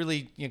 it's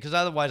really, because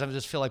otherwise I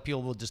just feel like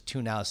people will just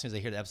tune out as soon as they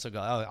hear the episode. Go,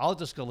 oh, I'll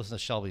just go listen to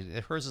Shelby.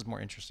 Hers is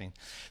more interesting.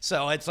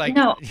 So it's like,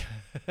 no.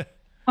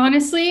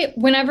 Honestly,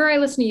 whenever I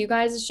listen to you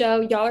guys' show,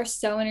 y'all are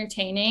so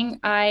entertaining.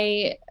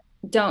 I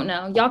don't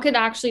know. Y'all could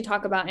actually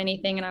talk about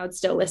anything and I would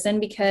still listen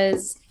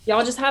because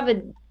y'all just have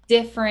a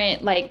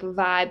different like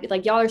vibe.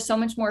 Like y'all are so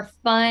much more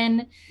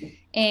fun.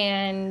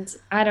 And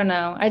I don't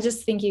know. I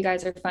just think you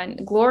guys are fun.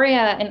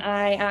 Gloria and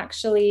I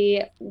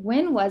actually,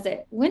 when was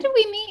it? When did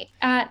we meet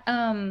at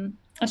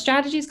a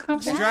strategies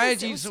conference?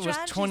 Strategies was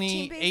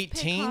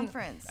 2018.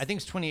 I think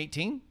it's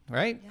 2018,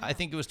 right? Yeah. I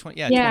think it was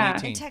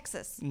 2018.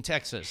 In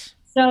Texas.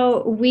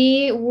 So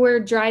we were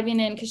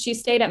driving in because she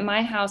stayed at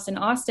my house in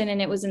Austin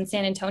and it was in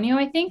San Antonio,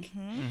 I think.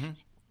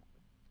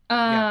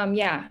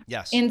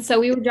 Yes. And so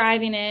we were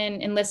driving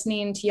in and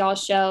listening to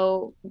y'all's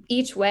show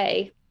each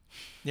way.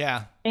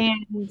 Yeah.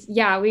 And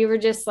we were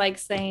just like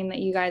saying that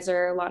you guys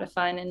are a lot of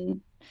fun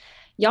and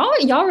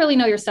y'all really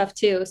know your stuff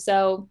too.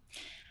 So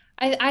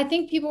I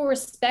think people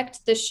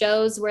respect the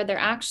shows where they're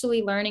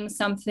actually learning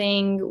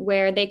something,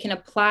 where they can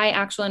apply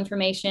actual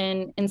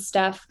information and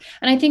stuff.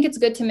 And I think it's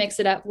good to mix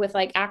it up with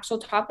like actual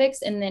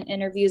topics and then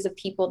interviews of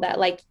people that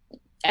like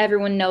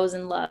everyone knows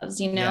and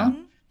loves, you know?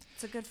 Yeah.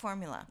 It's a good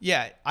formula.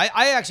 Yeah,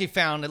 I actually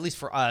found, at least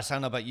for us, I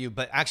don't know about you,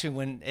 but actually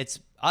when it's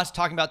us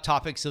talking about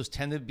topics, those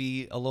tend to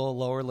be a little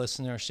lower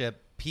listenership.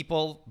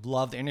 People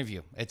love the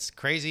interview. It's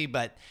crazy,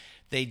 but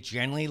they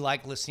generally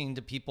like listening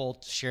to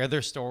people share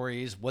their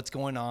stories, what's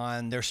going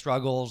on, their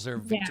struggles, their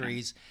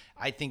victories.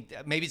 Yeah. I think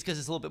maybe it's because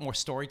it's a little bit more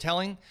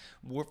storytelling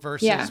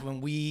versus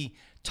when we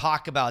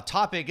talk about a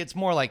topic, it's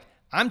more like,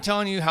 I'm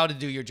telling you how to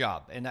do your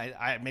job. And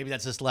I maybe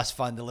that's just less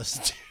fun to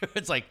listen to.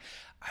 It's like,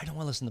 I don't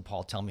want to listen to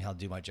Paul tell me how to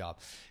do my job.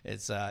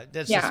 It's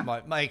that's just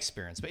my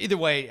experience. But either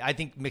way, I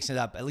think mixing it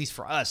up, at least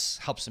for us,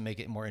 helps to make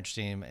it more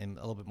interesting and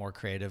a little bit more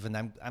creative. And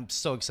I'm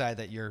so excited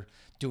that you're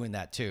doing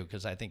that too,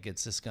 because I think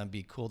it's just going to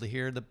be cool to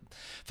hear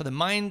for the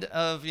mind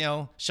of,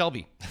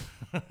 Shelby.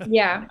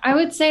 Yeah, I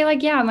would say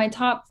my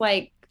top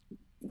 5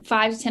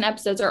 to 10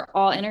 episodes are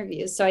all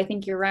interviews. So I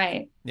think you're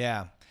right.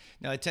 Yeah,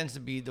 no, it tends to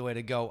be the way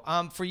to go.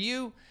 For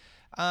you,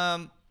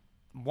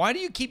 why do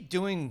you keep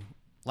doing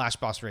Lash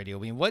Boss Radio?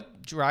 I mean,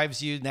 what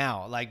drives you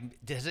now?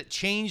 Like, does it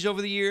change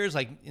over the years?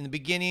 Like in the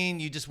beginning,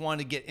 you just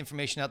wanted to get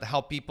information out to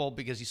help people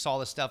because you saw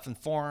this stuff in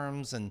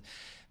forums and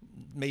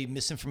maybe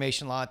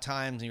misinformation a lot of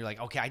times. And you're like,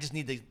 okay, I just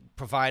need to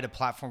provide a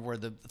platform where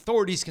the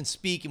authorities can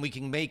speak and we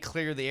can make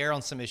clear the air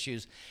on some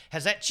issues.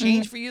 Has that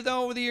changed for you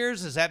though over the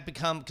years? Has that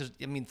become, because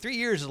I mean, 3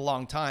 years is a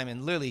long time.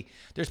 And literally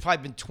there's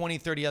probably been 20,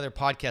 30 other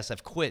podcasts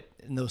I've quit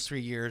in those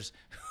 3 years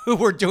who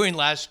were doing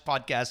Lash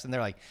podcasts. And they're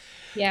like,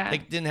 they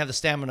didn't have the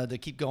stamina to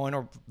keep going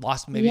or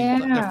lost maybe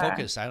their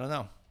focus. I don't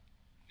know.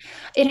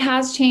 It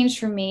has changed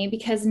for me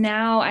because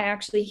now I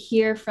actually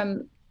hear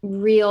from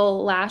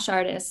real lash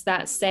artists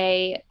that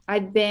say, I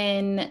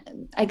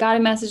got a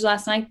message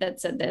last night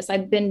that said this,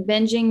 I've been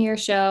binging your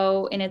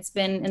show and it's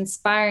been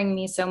inspiring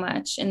me so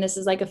much. And this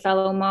is like a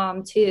fellow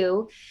mom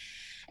too.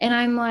 And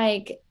I'm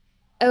like,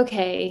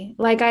 okay,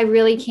 like I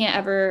feel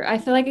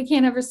like I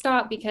can't ever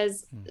stop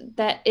because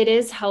it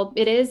is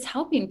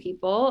helping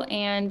people.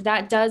 And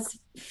that does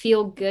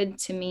feel good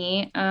to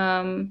me.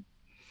 And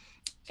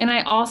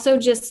I also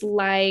just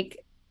like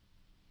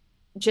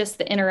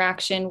the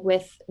interaction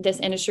with this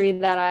industry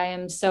that I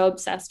am so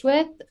obsessed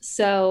with.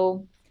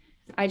 So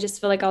I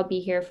just feel like I'll be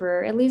here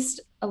for at least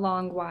a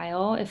long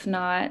while, if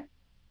not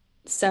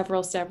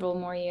several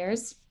more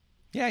years.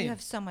 Yeah. You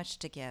have so much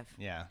to give.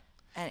 Yeah.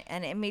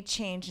 And it may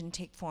change and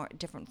take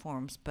different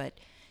forms, but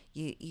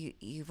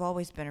you've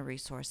always been a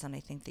resource, and I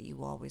think that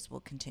you always will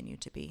continue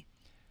to be.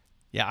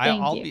 Yeah,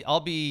 I'll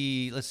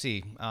be. Let's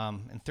see.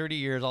 In 30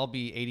 years, I'll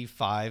be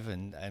 85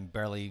 and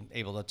barely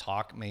able to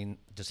talk. I mean,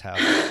 just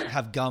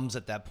have gums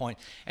at that point.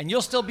 And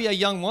you'll still be a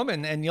young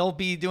woman, and you'll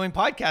be doing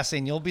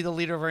podcasting. You'll be the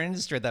leader of our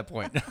industry at that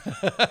point.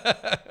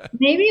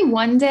 Maybe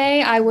one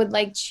day I would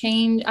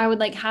change. I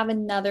would have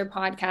another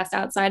podcast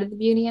outside of the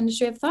beauty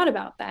industry. I've thought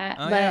about that,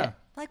 but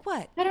like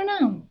what? I don't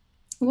know.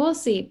 We'll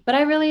see, but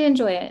I really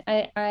enjoy it.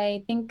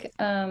 I think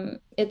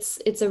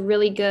it's a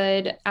really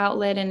good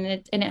outlet and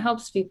it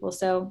helps people,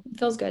 so it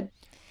feels good.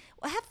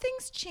 Well, have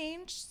things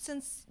changed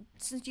since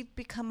you've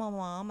become a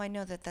mom? I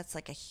know that's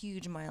like a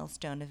huge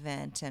milestone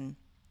event, and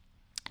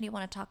do you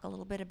want to talk a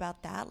little bit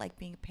about that, like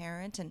being a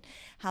parent and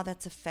how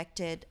that's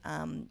affected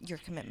your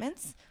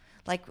commitments,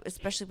 like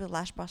especially with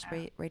Lash Boss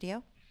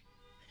Radio?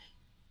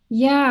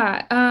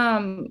 Yeah.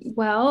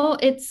 Well,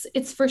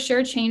 it's for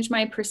sure changed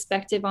my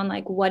perspective on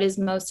what is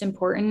most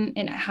important.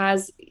 And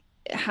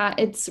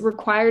it's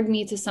required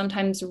me to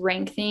sometimes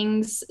rank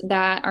things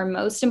that are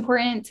most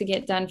important to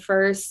get done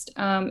first.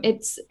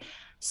 It's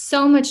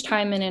so much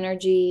time and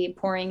energy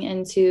pouring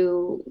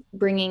into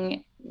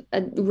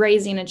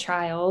raising a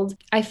child.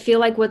 I feel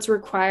like what's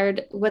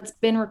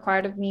been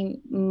required of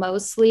me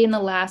mostly in the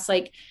last,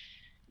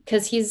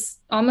 because he's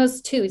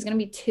almost 2. He's going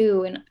to be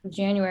 2 in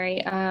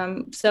January.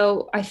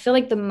 So I feel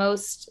like the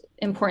most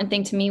important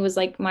thing to me was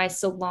my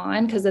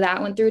salon, because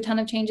that went through a ton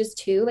of changes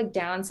too,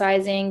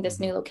 downsizing, this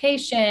new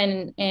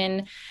location,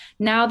 and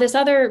now this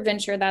other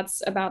venture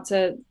that's about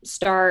to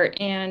start.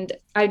 And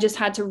I just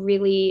had to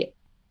really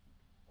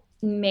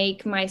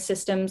make my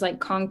systems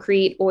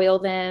concrete, oil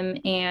them.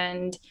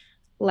 And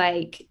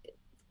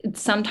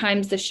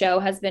sometimes the show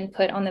has been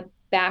put on the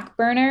back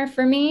burner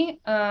for me.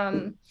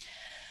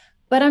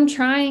 But I'm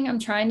trying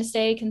to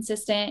stay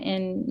consistent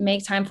and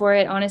make time for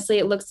it. Honestly,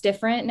 it looks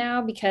different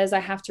now because I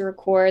have to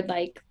record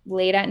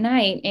late at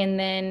night. And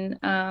then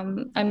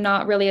I'm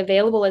not really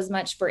available as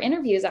much for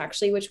interviews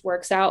actually, which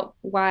works out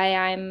why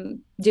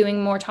I'm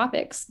doing more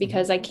topics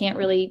because I can't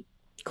really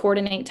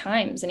coordinate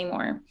times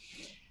anymore.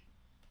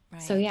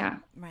 Right. So yeah.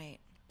 Right.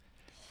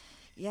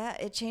 Yeah,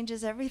 it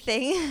changes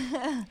everything.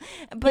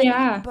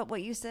 But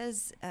what you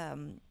says,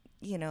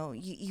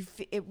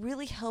 it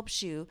really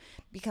helps you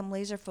become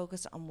laser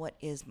focused on what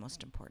is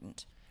most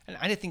important. And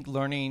I think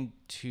learning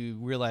to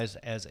realize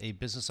as a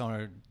business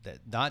owner that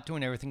not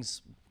doing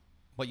everything's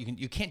what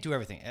you can't do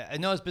everything. I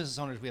know as business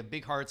owners, we have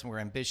big hearts and we're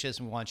ambitious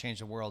and we want to change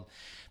the world,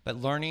 but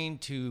learning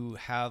to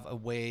have a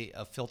way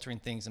of filtering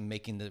things and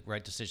making the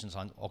right decisions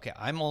on, okay,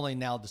 I'm only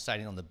now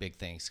deciding on the big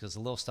things because the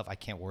little stuff I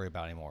can't worry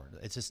about anymore.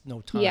 It's just no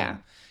time. Yeah.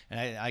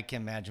 And I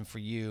can imagine for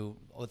you,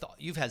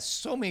 you've had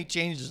so many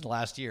changes in the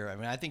last year. I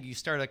mean, I think you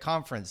started a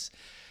conference.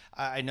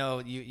 I know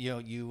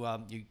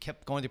you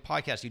kept going to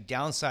podcasts. You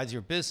downsized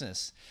your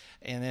business,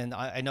 and then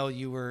I know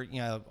you were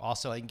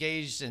also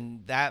engaged,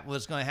 and that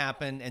was going to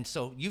happen. And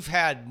so you've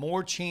had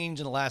more change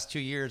in the last 2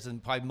 years than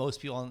probably most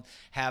people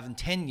have in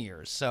 10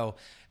 years. So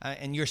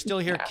and you're still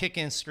here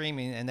kicking and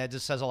screaming, and that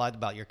just says a lot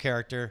about your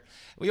character.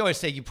 We always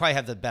say you probably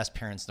have the best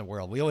parents in the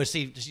world. We always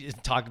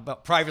talk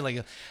about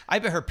privately. I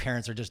bet her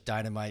parents are just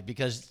dynamite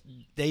because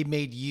they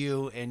made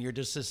you, and you're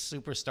just this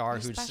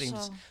superstar who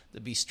seems to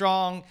be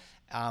strong.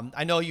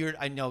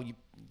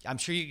 I'm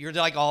sure you're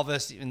like all of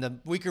us. In the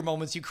weaker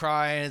moments, you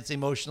cry and it's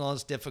emotional,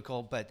 it's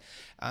difficult, but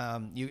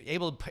you're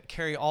able to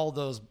carry all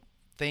those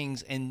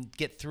things and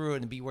get through it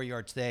and be where you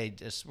are today.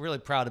 Just really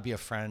proud to be a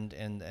friend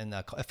and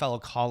a fellow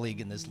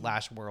colleague in this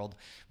Lash world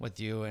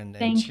with you and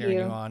cheering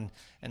you on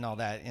and all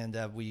that. And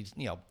we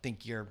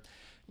think you're.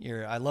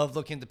 I love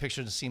looking at the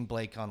pictures and seeing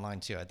Blake online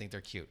too. I think they're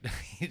cute.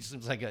 He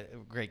seems like a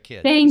great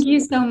kid. Thank you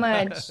so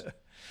much.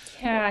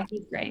 Yeah,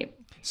 he's great.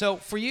 So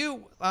for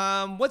you,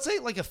 what's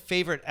like a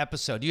favorite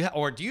episode? Do you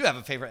have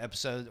a favorite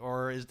episode,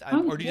 or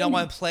do you not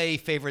want to play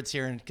favorites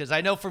here? Because I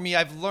know for me,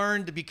 I've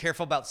learned to be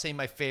careful about saying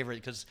my favorite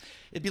because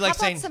it'd be like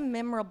saying some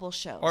memorable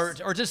shows,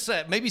 or just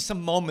maybe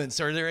some moments.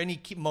 Are there any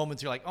key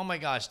moments you're like, oh my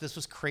gosh, this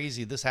was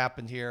crazy, this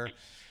happened here?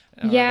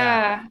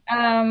 Yeah,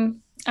 I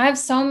have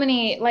so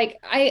many. Like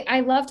I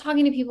love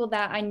talking to people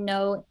that I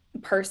know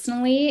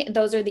personally.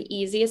 Those are the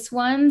easiest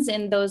ones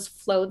and those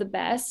flow the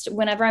best.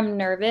 Whenever I'm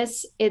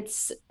nervous,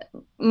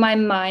 my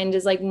mind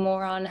is like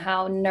more on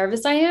how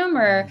nervous I am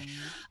or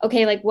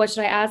okay, like what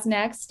should I ask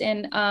next?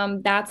 And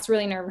that's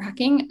really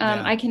nerve-wracking.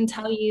 I can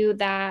tell you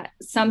that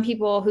some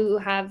people who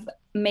have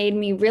made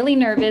me really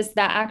nervous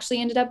that actually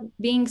ended up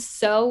being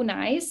so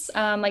nice.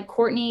 Like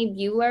Courtney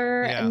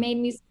Bueller made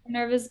me so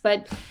nervous,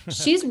 but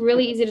she's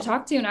really easy to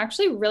talk to and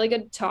actually a really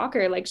good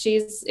talker. Like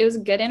it was a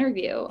good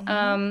interview.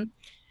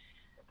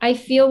 I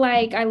feel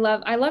like I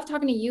love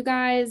talking to you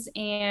guys,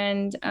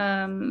 and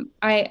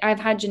I've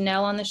had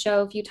Janelle on the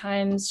show a few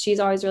times.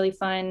 She's always really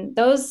fun.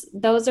 Those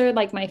are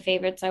like my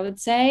favorites, I would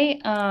say.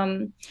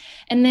 And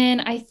then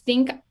I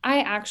think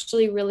I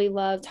actually really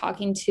love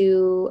talking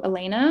to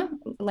Elena,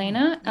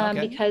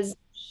 because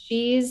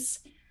she's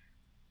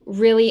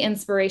really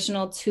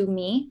inspirational to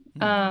me.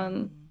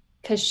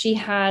 Because she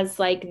has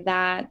like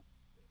that,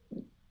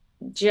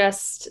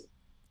 just,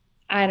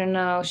 I don't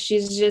know,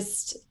 she's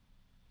just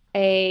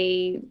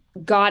a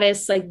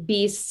goddess, like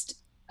beast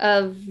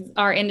of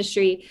our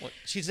industry. Well,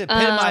 she's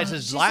epitomized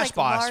as Lash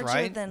Boss,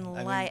 right?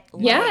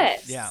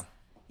 Yes.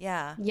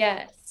 Yeah.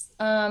 Yes.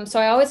 So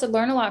I always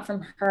learn a lot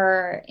from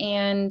her,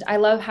 and I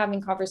love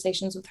having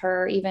conversations with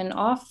her even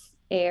off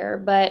air.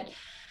 But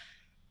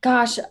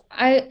gosh,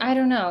 I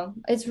don't know.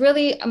 It's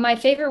really, my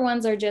favorite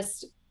ones are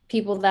just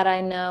people that I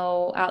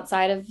know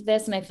outside of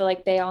this, and I feel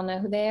like they all know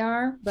who they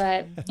are.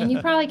 But and you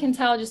probably can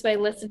tell just by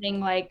listening,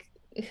 like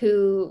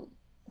who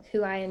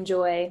I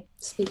enjoy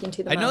speaking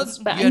to the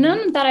most, but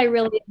none that I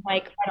really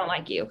like. I don't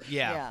like you.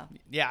 Yeah,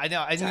 I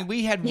know. I mean,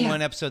 we had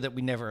one episode that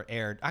we never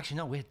aired. Actually,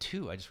 no, we had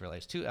two. I just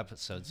realized 2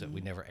 episodes that we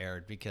never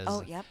aired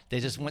because they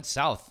just went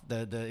south.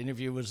 The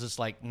interview was just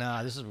like,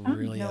 nah, this is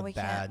really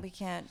bad. We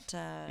can't.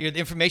 The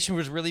information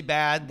was really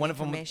bad. One of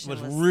them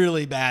was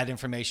really bad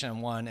information on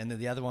one, and then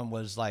the other one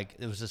was like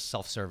it was just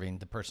self-serving.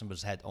 The person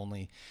was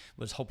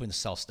hoping to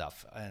sell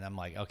stuff, and I'm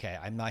like, okay,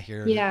 I'm not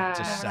here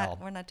to sell.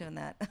 We're not doing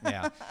that.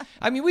 Yeah,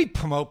 I mean, we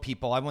promote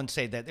people. I wouldn't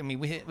say that. I mean,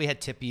 we had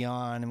Tippy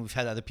on, and we've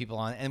had other people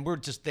on, and we're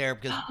just there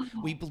because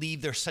we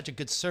believe they're such a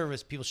good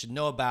service. People should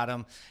know about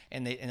them,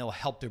 and it'll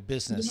help their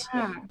business.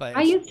 Yeah. But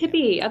I use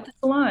Tippy at the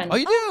salon. Oh,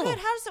 you do? Oh, good.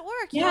 How does it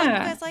work? Yeah. You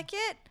guys like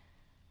it?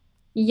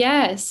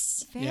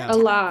 Yes, a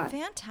lot.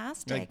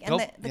 Fantastic. And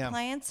the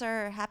clients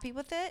are happy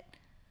with it?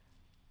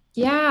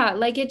 Yeah,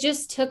 like it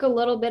just took a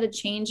little bit of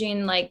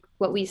changing like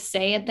what we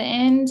say at the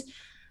end,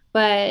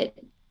 but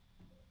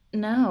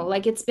no,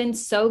 like it's been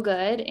so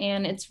good,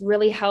 and it's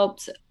really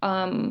helped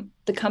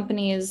the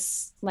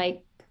company's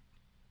like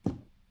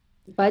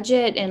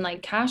budget and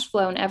like cash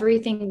flow and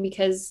everything,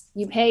 because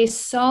you pay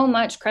so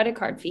much credit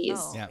card fees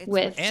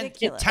with and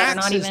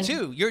taxes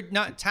too. You're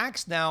not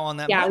taxed now on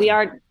that. Yeah, money. We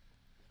are.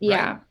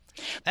 Yeah.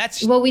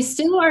 Right. We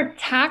still are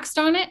taxed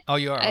on it. Oh,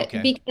 you are?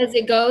 Okay. Because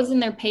it goes in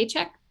their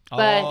paycheck,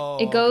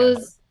 but it goes.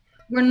 Okay.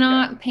 We're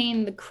not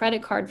paying the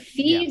credit card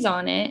fees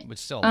on it. But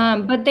still,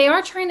 but they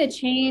are trying to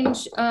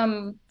change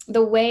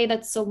the way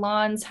that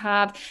salons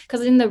have,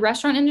 because in the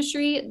restaurant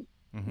industry,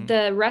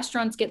 the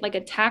restaurants get like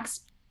a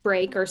tax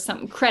break or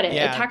some credit,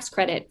 a tax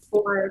credit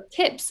for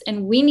tips,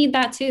 and we need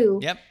that too.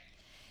 Yep.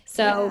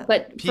 So,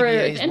 but PBA for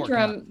the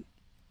interim.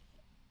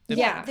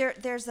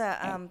 There's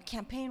a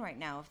campaign right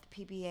now of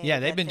the PBA. Yeah,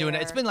 they've been doing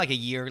it. It's been like a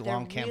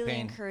year-long campaign. Really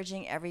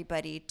encouraging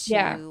everybody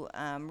to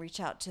reach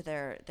out to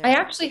their. I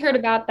actually heard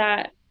about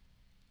that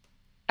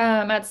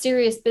at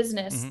Serious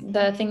Business,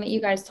 the thing that you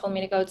guys told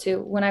me to go to,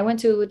 when I went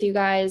to it with you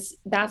guys,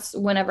 that's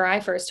whenever I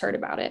first heard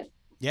about it.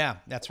 Yeah,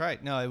 that's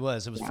right. No, it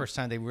was the first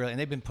time and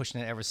they've been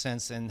pushing it ever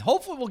since. And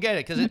hopefully we'll get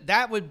it, because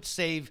that would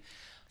save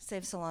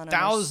Salon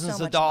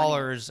thousands of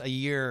dollars a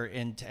year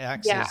in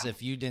taxes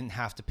if you didn't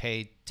have to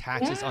pay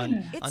taxes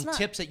on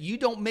tips that you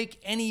don't make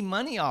any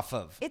money off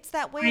of. It's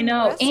that way. I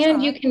know.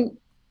 And you can.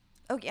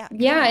 Oh yeah.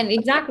 Yeah. And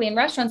exactly. In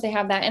restaurants, they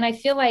have that. And I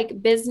feel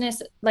like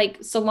business, like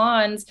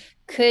salons,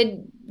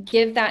 could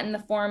give that in the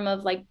form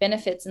of like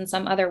benefits in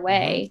some other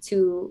way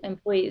to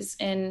employees.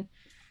 And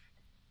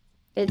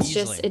it's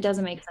just, it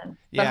doesn't make sense.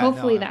 But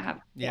hopefully that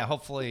happens. Yeah,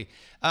 hopefully.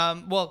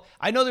 Well,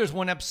 I know there's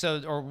one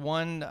episode or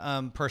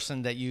one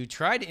person that you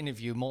tried to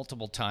interview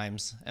multiple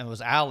times, and it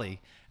was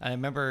Allie. I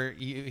remember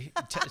you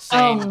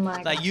saying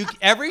like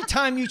every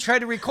time you tried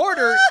to record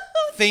her,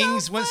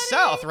 things went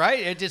south, right?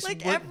 It just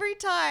like every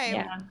time.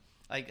 Yeah.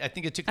 Like I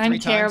think it took 3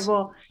 times. I'm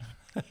terrible.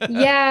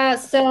 Yeah.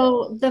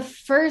 So the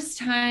first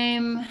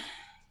time,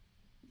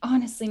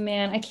 honestly,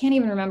 man, I can't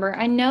even remember.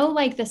 I know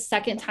like the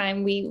second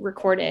time we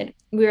recorded,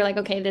 we were like,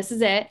 okay, this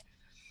is it.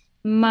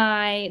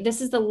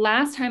 This is the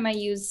last time I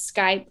used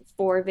Skype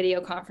for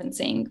video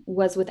conferencing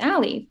was with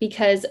Allie,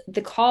 because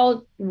the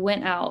call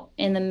went out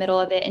in the middle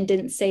of it and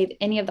didn't save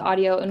any of the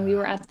audio. And we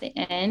were at the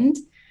end.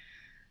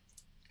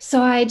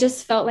 So I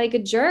just felt like a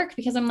jerk,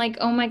 because I'm like,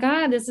 oh my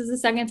God, this is the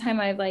second time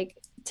I've like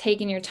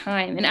taken your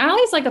time. And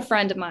Allie's like a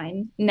friend of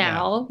mine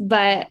now,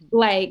 but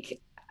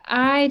like,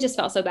 I just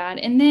felt so bad.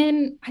 And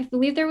then I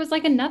believe there was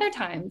like another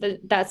time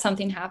that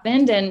something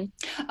happened. And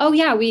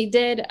we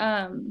did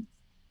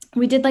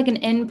like an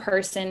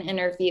in-person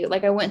interview.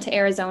 Like I went to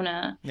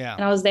Arizona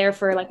and I was there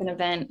for like an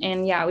event,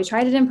 and we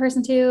tried it in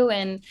person too.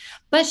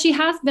 But she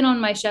has been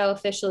on my show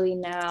officially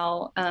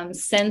now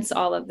since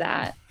all of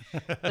that.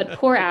 But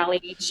poor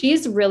Allie,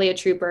 she's really a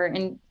trooper,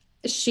 and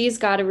she's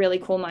got a really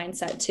cool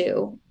mindset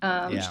too.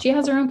 She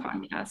has her own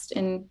podcast,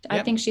 and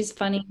I think she's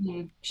funny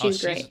and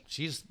she's great.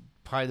 She's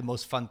probably the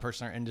most fun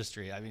person in our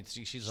industry. I mean,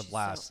 she's a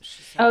blast.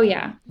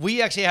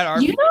 We actually had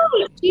our.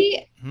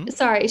 She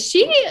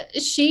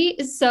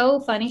is so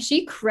funny.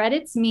 She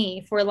credits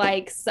me for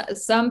like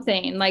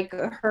something like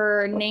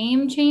her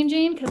name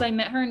changing, because I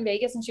met her in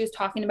Vegas and she was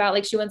talking about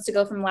like she wants to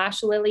go from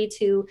Lash Lily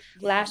to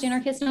Lash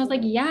Anarchist, and I was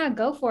like, yeah,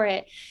 go for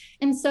it.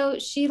 And so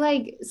she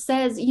like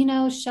says,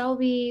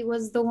 Shelby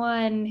was the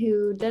one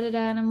who da-da-da.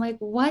 And I'm like,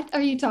 what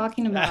are you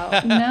talking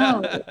about?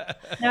 No,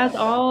 that's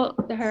all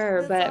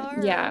her.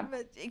 But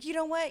you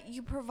know what?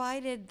 You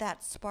provided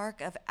that spark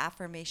of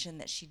affirmation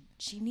that she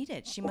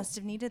needed. She must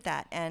have needed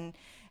that. And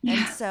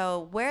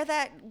so wear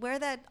that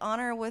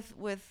honor with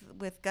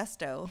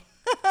gusto.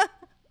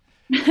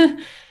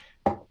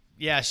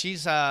 Yeah,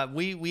 she's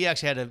we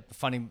actually had a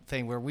funny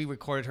thing where we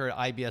recorded her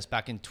at IBS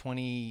back in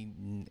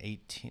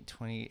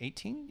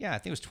 2018. Yeah, I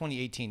think it was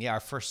 2018. Yeah, our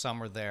first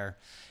summer there.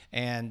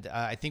 And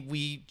I think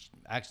we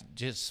actually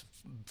just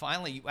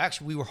finally,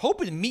 we were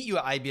hoping to meet you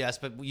at IBS,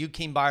 but you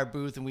came by our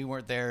booth and we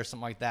weren't there or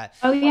something like that.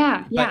 Oh,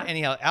 yeah. But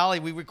anyhow, Allie,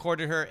 we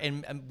recorded her,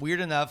 and weird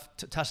enough,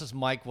 Tessa's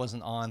mic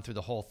wasn't on through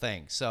the whole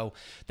thing. So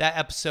that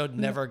episode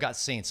never got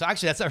seen. So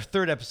actually, that's our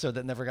third episode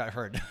that never got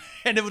heard.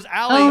 And it was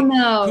Allie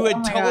who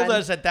had told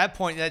us at that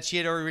point that she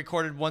had already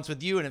recorded once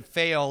with you and it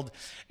failed.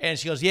 And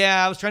she goes,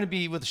 yeah, I was trying to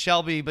be with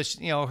Shelby, but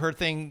her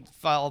thing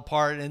fell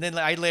apart. And then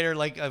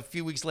like a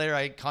few weeks later,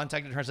 I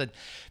contacted her and said,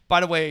 by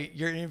the way,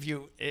 your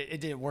interview,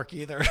 it didn't work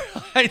either.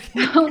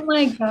 Oh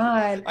my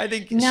God. I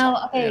think. No,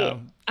 okay.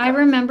 I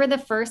remember the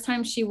first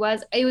time it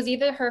was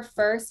either her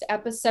first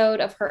episode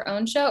of her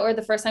own show or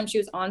the first time she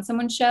was on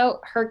someone's show.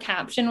 Her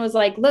caption was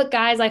like, look,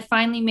 guys, I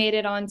finally made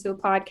it onto a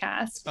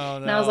podcast. Oh,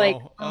 no. And I was like,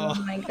 oh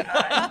my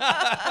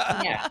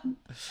God. Yeah.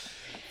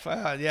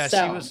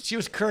 So, she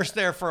was cursed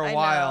there for a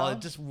while. It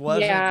just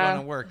wasn't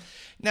going to work.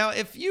 Now,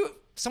 if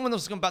someone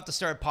was about to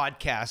start a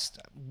podcast,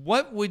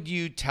 what would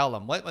you tell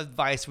them? What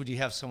advice would you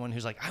have someone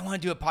who's like, I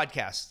want to do a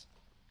podcast?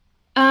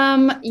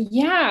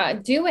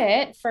 Do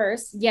it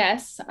first.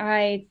 Yes,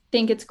 I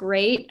think it's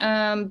great.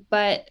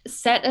 But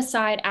set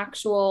aside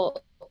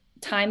actual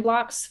time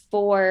blocks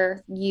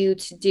for you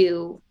to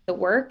do the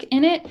work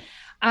in it.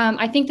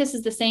 I think this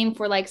is the same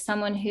for like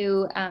someone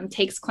who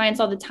takes clients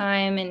all the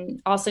time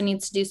and also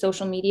needs to do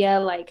social media.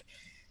 Like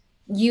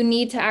you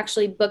need to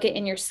actually book it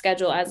in your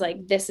schedule as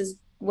like, this is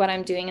what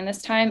I'm doing in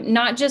this time,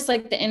 not just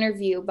like the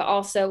interview, but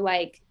also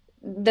like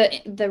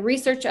the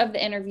research of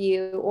the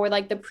interview or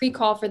like the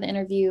pre-call for the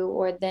interview,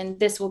 or then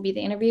this will be the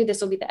interview.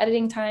 This will be the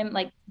editing time,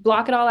 like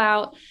block it all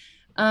out.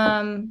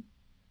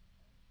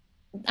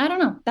 I don't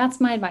know. That's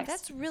my advice.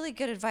 That's really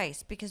good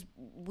advice, because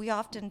we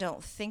often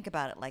don't think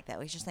about it like that.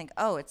 We just think,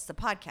 oh, it's the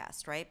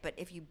podcast, right? But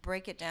if you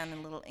break it down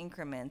in little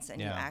increments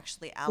and you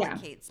actually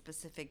allocate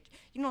specific,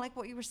 like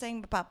what you were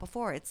saying about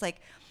before, it's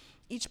like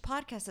each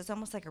podcast is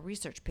almost like a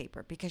research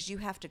paper, because you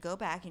have to go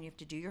back and you have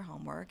to do your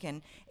homework.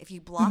 And if you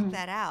block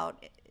that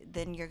out,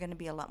 then you're going to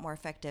be a lot more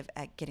effective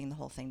at getting the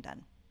whole thing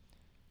done.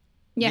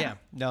 Yeah.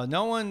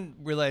 No one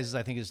realizes,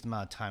 I think, it's the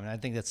amount of time. And I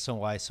think that's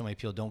why so many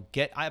people don't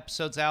get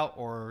episodes out,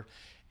 or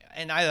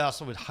and I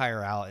also would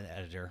hire out an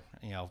editor.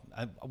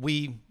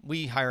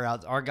 We hire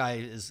out. Our guy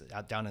is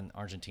out down in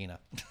Argentina,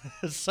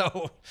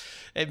 so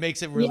it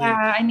makes it really.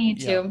 Yeah, I need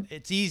to.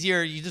 It's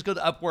easier. You just go to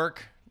Upwork.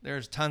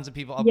 There's tons of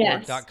people,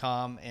 Yes.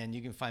 Upwork.com, and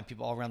you can find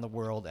people all around the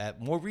world at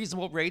more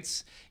reasonable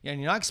rates.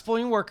 And you're not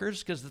exploiting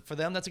workers because for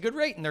them, that's a good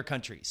rate in their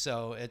country.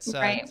 So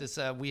Right.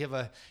 we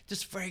have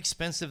just very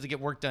expensive to get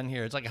work done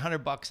here. It's like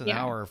 $100 an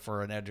hour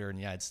for an editor in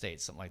the United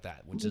States, something like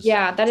that, which is.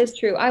 Yeah, that is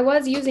true. I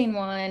was using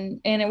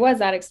one and it was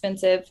that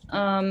expensive.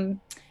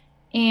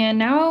 And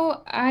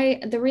now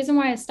the reason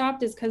why I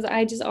stopped is because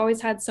I just always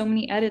had so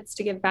many edits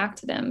to give back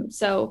to them.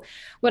 So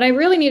what I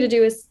really need to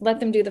do is let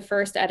them do the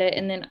first edit.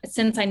 And then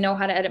since I know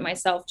how to edit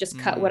myself, just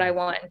cut what I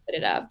want and put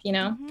it up,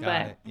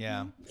 Got it.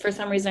 Yeah. For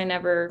some reason, I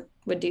never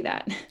would do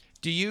that.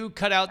 Do you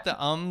cut out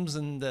the ums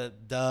and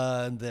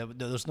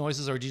those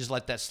noises, or do you just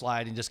let that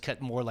slide and just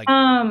cut more like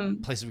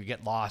places where you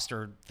get lost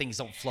or things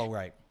don't flow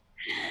right?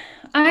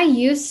 I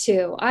used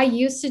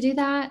to do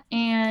that,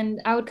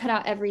 and I would cut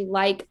out every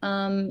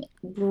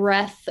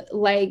breath,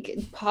 like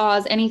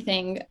pause,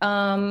 anything.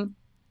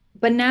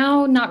 But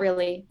now not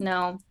really.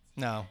 No.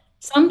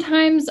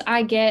 Sometimes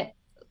I get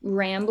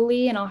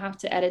rambly and I'll have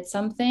to edit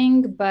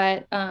something,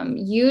 but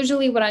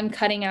usually what I'm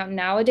cutting out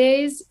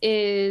nowadays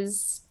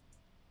is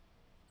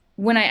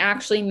when I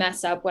actually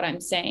mess up what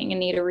I'm saying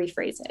and need to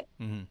rephrase it.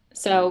 Mm-hmm.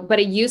 So, but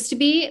it used to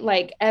be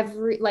like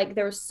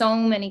there were so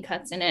many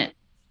cuts in it.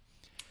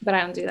 But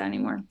I don't do that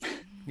anymore.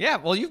 Yeah,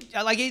 well, you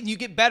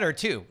get better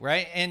too,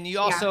 right? And you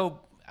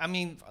also, I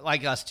mean,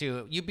 like us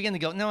too, you begin to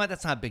go, no,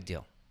 that's not a big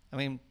deal. I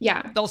mean,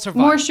 they'll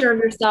survive. More sure of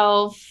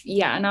yourself.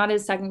 Yeah, not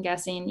as second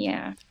guessing.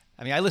 Yeah.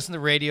 I mean, I listen to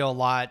radio a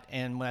lot,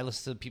 and when I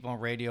listen to people on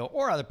radio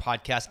or other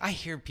podcasts, I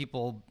hear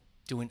people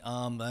doing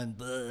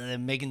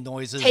and making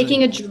noises,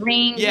 taking a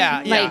drink.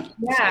 Yeah.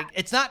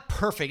 It's not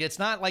perfect. It's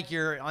not like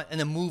you're in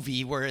a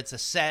movie where it's a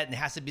set and it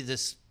has to be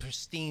this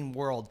pristine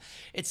world.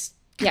 It's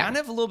kind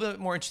of a little bit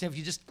more interesting if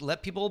you just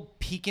let people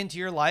peek into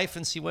your life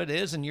and see what it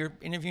is, and you're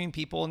interviewing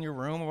people in your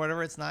room or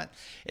whatever.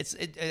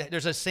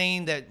 There's a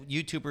saying that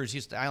YouTubers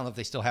used to, I don't know if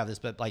they still have this,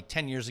 but like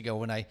 10 years ago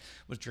when I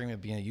was dreaming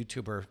of being a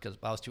YouTuber because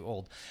I was too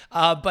old.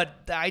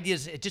 But the idea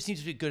is it just needs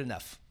to be good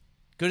enough.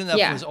 Good enough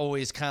was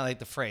always kind of like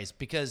the phrase,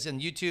 because in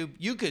YouTube,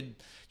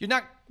 you're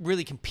not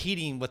really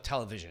competing with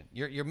television.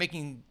 You're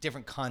making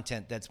different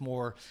content that's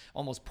more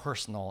almost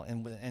personal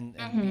and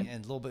a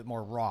little bit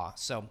more raw.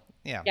 So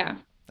yeah.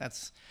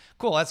 That's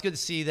cool. That's good to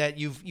see that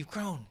you've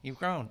grown.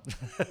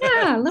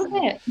 Yeah, a little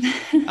bit.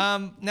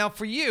 Now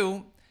for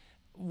you,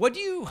 what do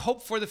you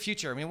hope for the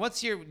future? I mean,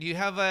 do you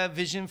have a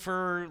vision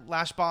for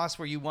Lash Boss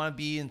where you want to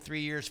be in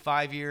 3 years,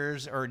 5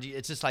 years, or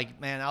it's just like,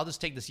 man, I'll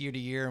just take this year to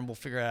year and we'll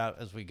figure it out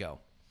as we go?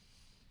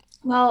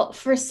 Well,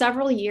 for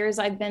several years,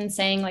 I've been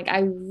saying like,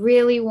 I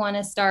really want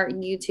to start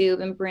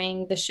YouTube and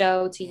bring the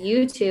show to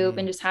YouTube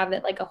and just have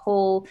it like a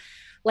whole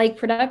like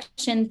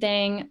production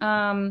thing.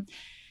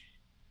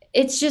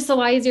 It's just a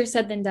lot easier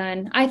said than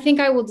done. I think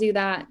I will do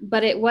that,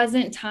 but it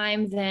wasn't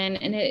time then,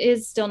 and it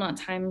is still not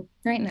time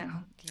right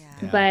now.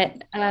 Yeah.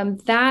 But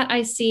that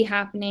I see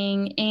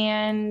happening.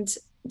 And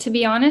to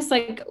be honest,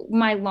 like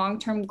my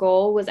long-term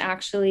goal was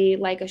actually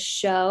like a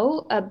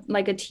show,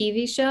 like a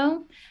TV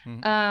show,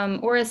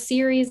 or a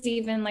series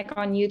even like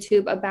on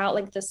YouTube about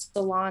like the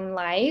salon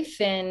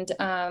life and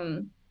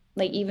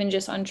like even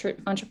just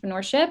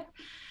entrepreneurship.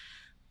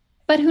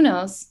 But who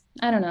knows?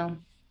 I don't know.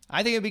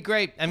 I think it'd be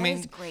great. I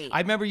mean, great.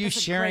 I remember you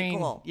sharing.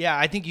 Yeah,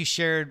 I think you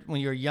shared when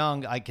you were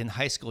young, like in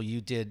high school,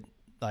 you did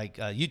like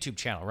a YouTube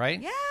channel,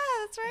 right? Yeah,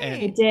 that's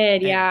right. I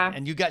did, yeah.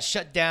 And you got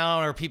shut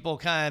down, or people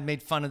kind of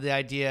made fun of the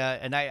idea.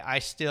 And I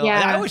still,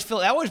 I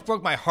always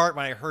broke my heart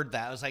when I heard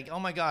that. I was like, oh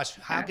my gosh,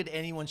 how could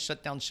anyone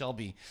shut down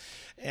Shelby?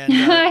 And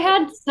I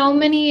had so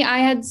many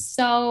videos,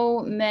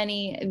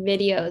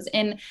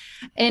 and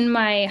in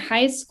my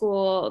high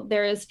school,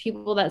 there's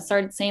people that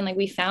started saying like,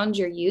 we found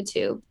your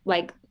YouTube,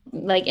 like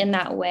in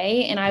that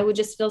way. And I would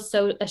just feel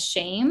so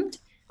ashamed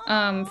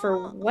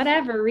for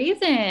whatever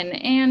reason.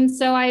 And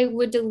so I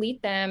would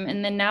delete them.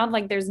 And then now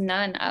like there's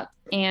none up,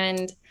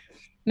 and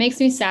makes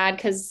me sad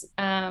because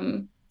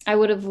I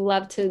would have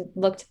loved to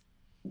look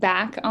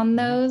back on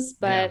those,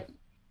 but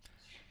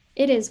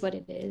it is what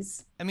it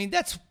is. I mean,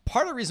 that's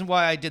part of the reason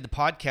why I did the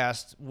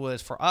podcast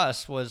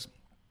was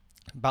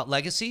about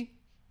legacy,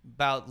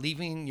 about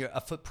leaving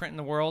a footprint in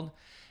the world.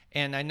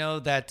 And I know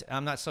that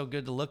I'm not so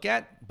good to look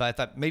at, but I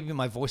thought maybe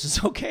my voice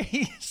is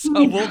okay.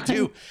 So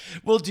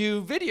we'll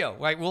do video,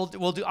 right? We'll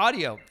do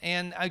audio.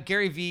 And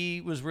Gary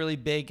Vee was really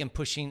big in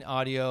pushing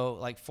audio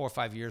like 4 or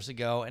 5 years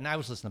ago. And I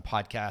was listening to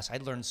podcasts.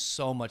 I learned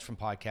so much from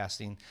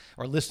podcasting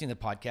or listening to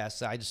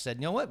podcasts. I just said,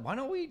 you know what? Why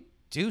don't we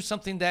do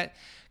something that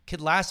could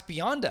last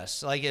beyond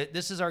us? Like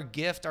this is our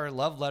gift, our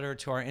love letter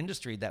to our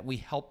industry, that we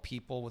help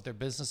people with their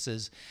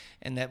businesses,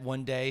 and that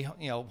one day,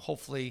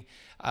 hopefully,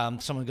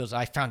 someone goes,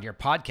 "I found your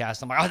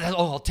podcast." I'm like,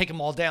 "Oh, I'll take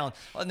them all down."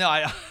 No,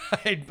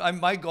 I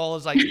my goal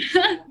is like,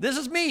 this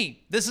is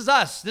me, this is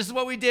us, this is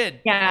what we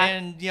did,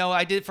 and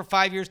I did it for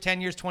 5 years,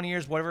 10 years, 20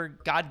 years, whatever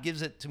God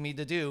gives it to me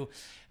to do.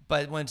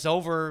 But when it's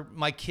over,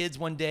 my kids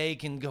one day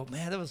can go,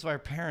 man, that was our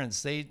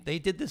parents. They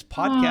did this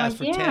podcast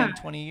for 10,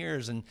 20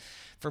 years. And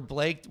for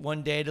Blake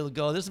one day to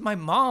go, this is my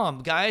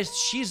mom, guys.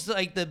 She's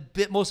like the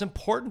most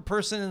important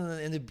person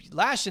in the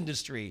lash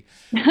industry,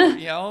 you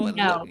know.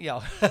 No.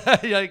 You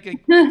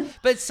know,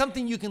 but it's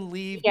something you can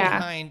leave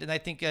behind. And I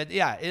think, it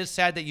is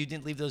sad that you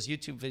didn't leave those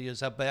YouTube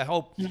videos up. But I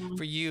hope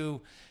for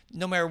you,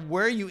 no matter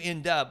where you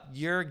end up,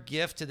 your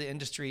gift to the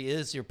industry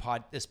is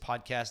this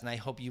podcast, and I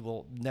hope you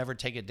will never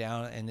take it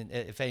down. And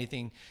if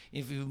anything,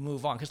 if you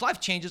move on, because life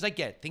changes, I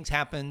get it. Things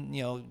happen.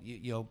 You know,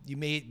 you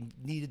may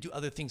need to do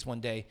other things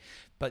one day,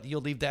 but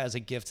you'll leave that as a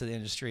gift to the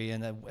industry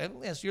and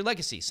as your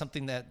legacy,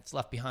 something that's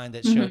left behind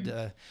that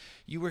showed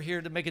you were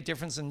here to make a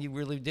difference, and you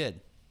really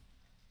did.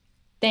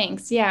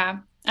 Thanks.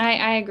 Yeah,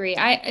 I agree.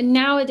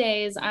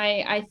 Nowadays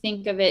I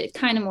think of it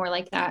kind of more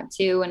like that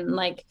too, and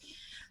like.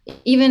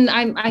 Even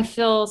I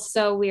feel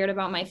so weird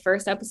about my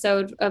first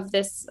episode of the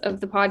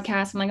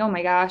podcast. I'm like, oh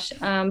my gosh.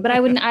 But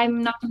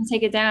I'm not going to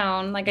take it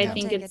down. Like, I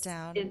think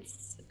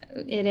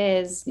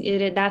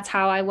that's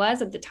how I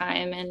was at the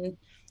time.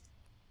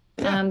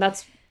 And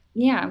that's,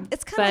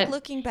 it's kind of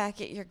looking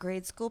back at your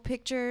grade school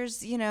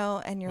pictures, you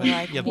know, and you're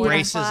like, you have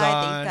braces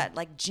on, you've got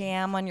like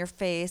jam on your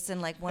face,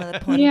 and like one of the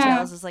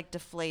ponytails is like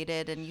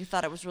deflated, and you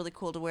thought it was really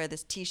cool to wear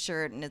this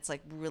t-shirt, and it's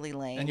like really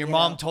lame. And your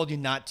mom told you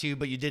not to,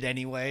 but you did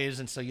anyways,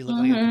 and so you look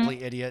like a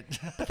complete idiot.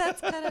 But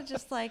that's kind of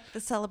just like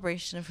the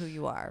celebration of who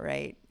you are,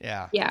 right?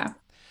 Yeah. Yeah.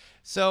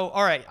 So,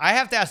 all right, I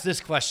have to ask this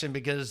question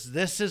because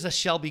this is a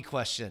Shelby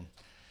question.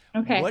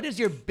 Okay. What is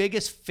your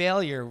biggest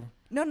failure?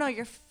 No,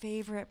 your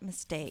favorite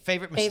mistake.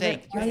 Favorite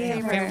mistake. Your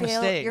favorite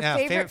mistake. Your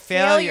favorite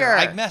failure.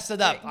 I messed it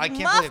up. I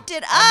muffed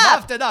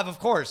it up, of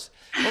course.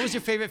 What was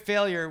your favorite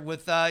failure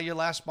with your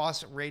Lash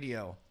Boss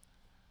Radio?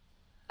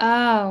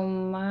 Oh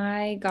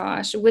my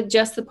gosh. With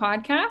just the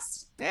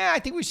podcast? Yeah, I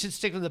think we should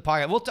stick with the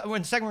podcast.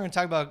 In a second, we're going to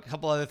talk about a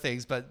couple other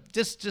things, but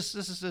just this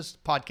is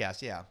just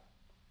podcast. Yeah.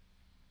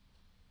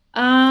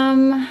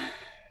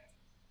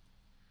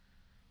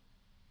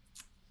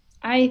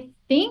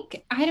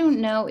 I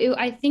don't know.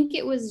 I think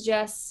it was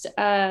just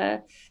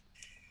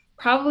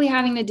probably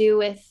having to do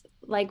with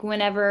like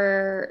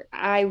whenever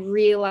I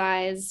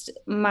realized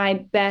my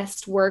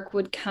best work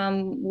would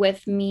come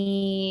with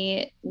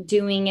me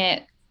doing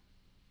it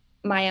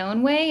my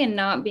own way and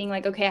not being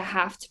like, okay, I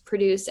have to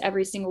produce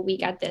every single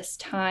week at this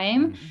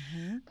time.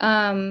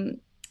 And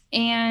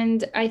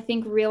I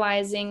think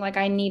realizing like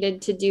I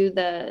needed to do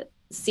the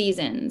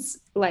seasons,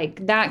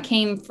 like that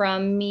came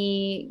from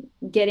me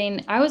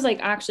I was like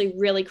actually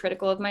really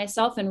critical of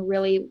myself and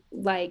really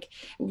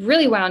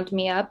wound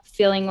me up,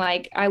 feeling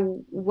like I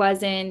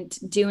wasn't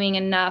doing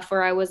enough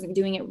or I wasn't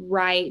doing it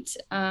right,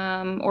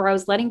 or I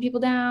was letting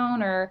people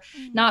down or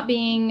not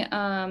being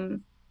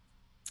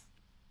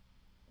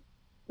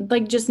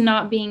like just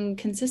not being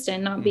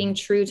consistent, not being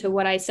true to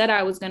what I said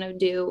I was going to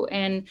do.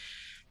 And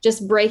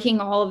just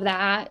breaking all of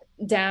that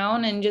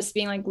down and just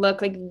being like,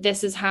 look, like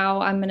this is how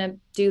I'm going to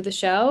do the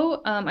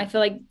show. I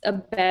feel like a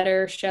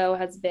better show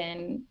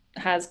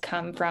has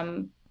come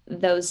from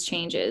those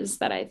changes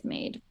that I've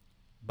made.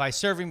 By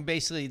serving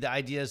basically the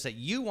ideas that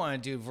you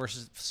want to do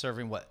versus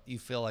serving what you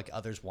feel like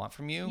others want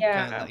from you.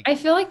 Yeah. I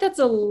feel like that's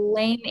a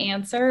lame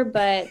answer,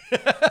 but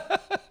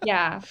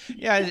yeah.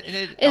 Yeah.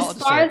 As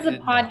far as the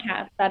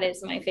podcast, that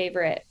is my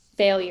favorite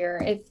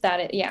failure.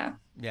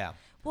 Yeah.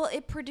 Well,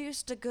 it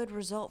produced a good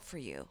result for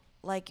you,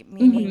 like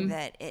meaning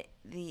that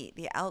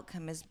the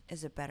outcome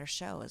is a better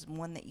show, is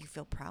one that you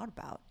feel proud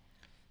about.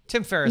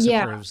 Tim Ferriss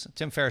approves.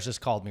 Tim Ferriss just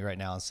called me right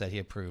now and said he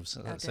approves.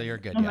 So you're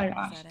good. Oh my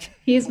gosh,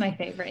 he's my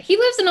favorite. He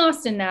lives in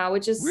Austin now,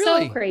 which is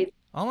so crazy.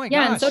 Oh my gosh.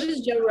 Yeah, and so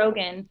does Joe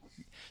Rogan.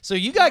 So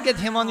you got to get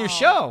him on your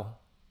show.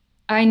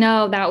 I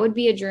know, that would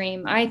be a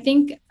dream. I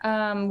think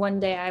one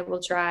day I will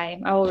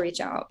try. I will reach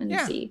out and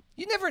see.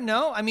 You never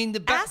know. I mean, the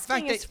fact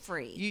that is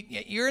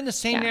free. You're in the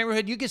same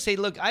neighborhood. You could say,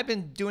 look, I've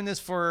been doing this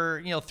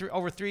for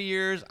over 3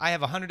 years. I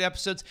have 100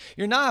 episodes.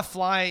 You're not a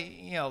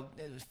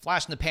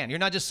flash in the pan. You're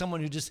not just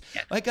someone who just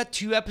I got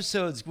 2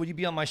 episodes. Would you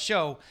be on my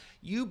show?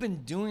 You've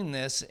been doing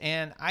this,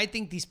 and I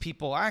think these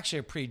people actually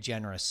are pretty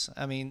generous.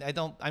 I mean,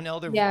 I know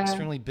they're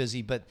extremely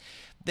busy, but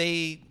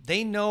they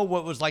know what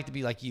it was like to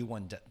be like you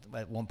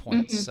at one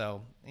point.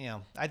 So,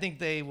 I think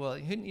they will.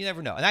 You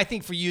never know. And I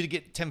think for you to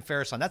get Tim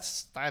Ferriss on,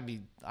 I'd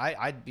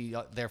be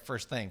there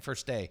first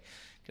day.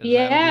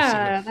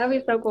 Yeah, that'd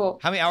be so cool.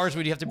 How many hours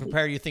would you have to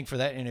prepare, you think, for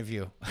that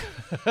interview?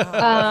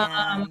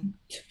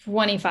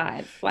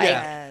 25.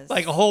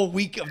 Like a whole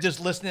week of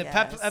just listening to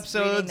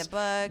episodes,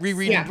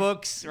 rereading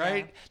books,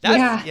 right?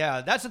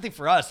 That's the thing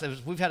for us.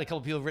 We've had a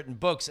couple people written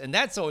books, and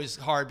that's always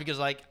hard because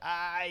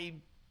I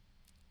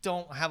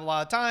don't have a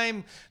lot of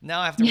time. Now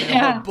I have to read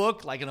a whole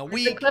book like in a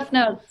week. Cliff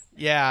notes.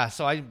 Yeah,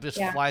 so I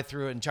just fly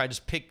through it and try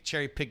to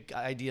cherry pick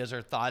ideas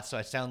or thoughts so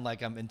I sound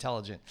like I'm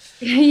intelligent.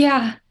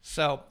 Yeah.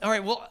 So, all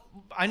right, well,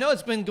 I know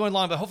it's been going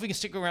long, but hopefully you can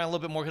stick around a little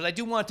bit more because I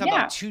do want to talk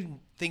about 2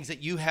 things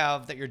that you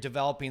have that you're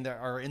developing that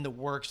are in the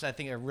works that I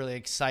think are really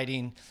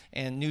exciting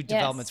and new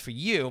developments for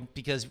you,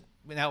 because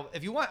Now,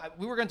 if you want,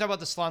 we were going to talk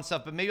about the salon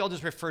stuff, but maybe I'll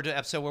just refer to the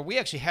episode where we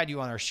actually had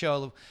you on our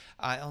show.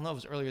 I don't know, it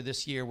was earlier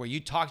this year, where you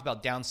talked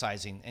about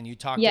downsizing and you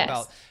talked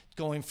about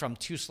going from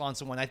 2 salons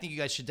to 1. I think you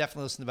guys should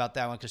definitely listen about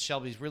that one, because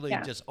Shelby's really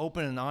just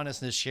open and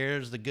honest and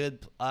shares the good,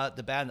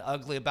 the bad, and the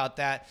ugly about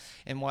that,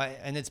 and why.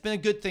 And it's been a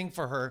good thing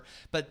for her.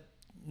 But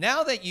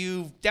now that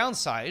you've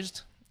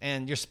downsized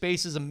and your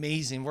space is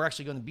amazing, we're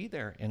actually going to be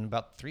there in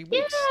about 3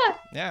 weeks.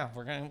 Yeah,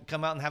 we're going to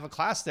come out and have a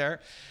class there.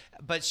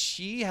 But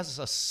she has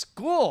a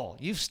school.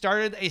 You've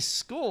started a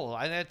school.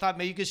 And I thought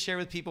maybe you could share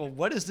with people,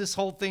 what is this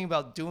whole thing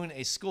about doing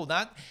a school?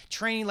 Not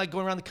training, like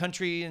going around the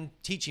country and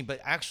teaching, but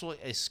actually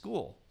a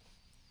school.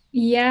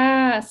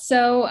 Yeah.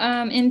 So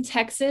in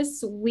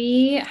Texas,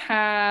 we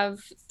have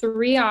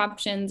 3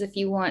 options if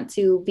you want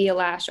to be a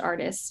lash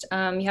artist.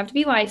 You have to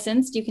be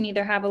licensed. You can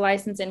either have a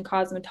license in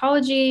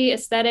cosmetology,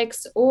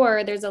 aesthetics,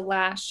 or there's a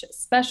lash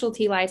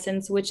specialty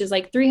license, which is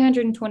like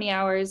 320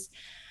 hours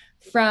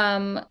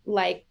from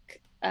like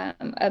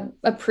a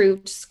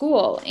approved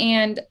school.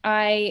 And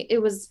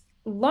it was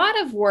a lot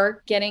of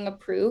work getting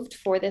approved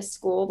for this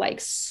school,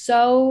 like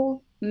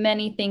so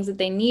many things that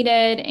they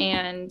needed,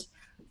 and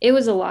it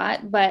was a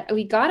lot, but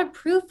we got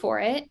approved for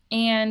it.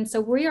 And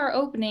so we are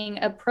opening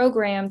a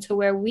program to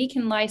where we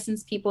can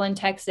license people in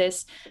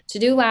Texas to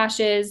do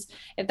lashes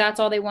if that's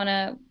all they want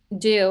to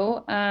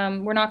do.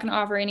 We're not going to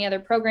offer any other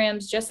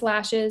programs, just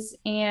lashes.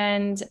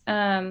 And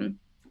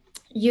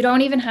you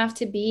don't even have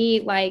to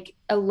be like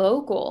a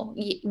local.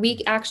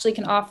 We actually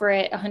can offer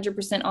it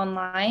 100%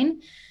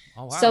 online.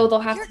 Oh, wow. So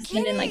they'll have to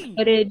send in like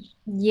footage.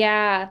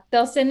 Yeah,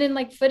 they'll send in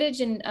like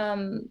footage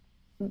and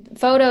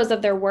photos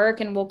of their work,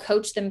 and we'll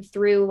coach them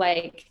through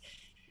like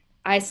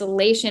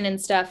isolation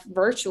and stuff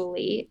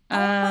virtually.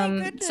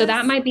 So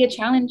that might be a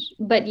challenge,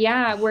 but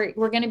yeah, we're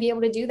going to be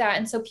able to do that.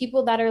 And so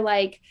people that are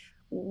like,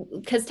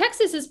 because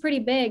Texas is pretty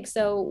big,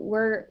 so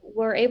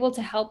we're able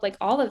to help like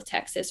all of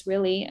Texas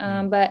really.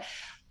 But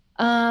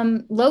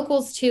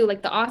locals too,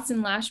 like the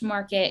Austin lash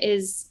market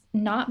is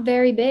not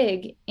very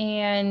big,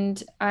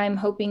 and I'm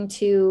hoping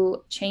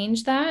to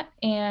change that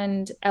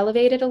and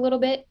elevate it a little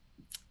bit.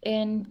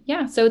 And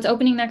yeah, so it's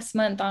opening next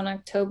month on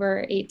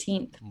October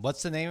 18th.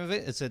 What's the name of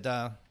it? Is it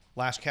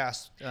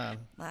Lashcast?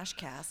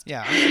 Lashcast.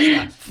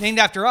 Yeah. Named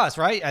after us,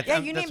 right? Yeah,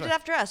 you named it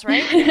after us,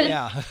 right?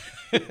 Yeah.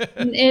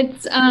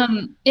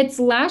 It's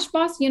Lash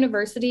Boss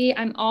University.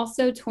 I'm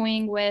also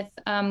toying with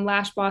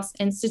Lash Boss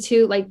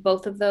Institute. Like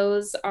both of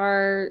those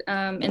are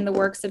in the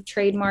works of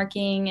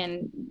trademarking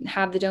and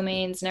have the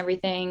domains and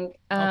everything.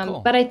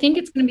 Cool. But I think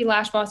it's going to be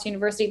Lash Boss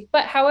University.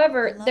 But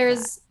however,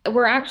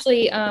 we're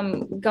actually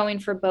going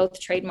for both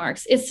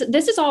trademarks.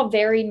 This is all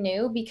very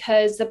new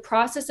because the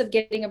process of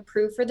getting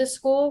approved for the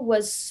school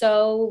was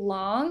so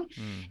long,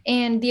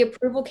 and the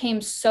approval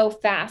came so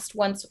fast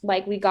once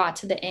like we got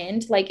to the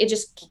end. Like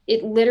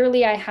it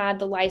literally, I had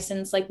the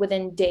license like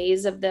within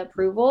days of the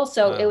approval.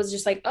 So it was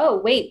just like, oh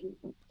wait,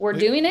 we're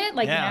doing it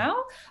like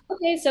now.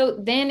 Okay. So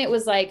then it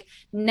was like,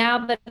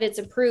 now that it's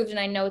approved and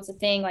I know it's a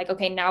thing, like,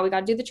 okay, now we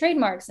got to do the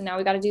trademarks and now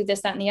we got to do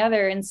this, that, and the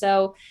other. And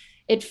so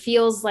it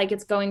feels like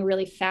it's going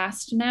really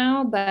fast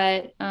now,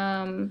 but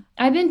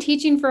I've been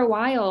teaching for a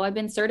while. I've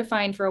been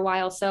certifying for a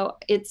while. So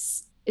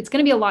it's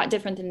going to be a lot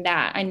different than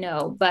that. I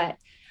know, but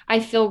I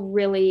feel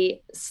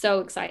really so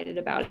excited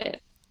about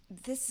it.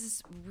 This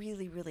is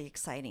really, really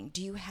exciting.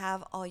 Do you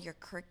have all your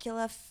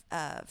curricula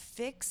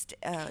fixed?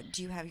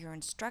 Do you have your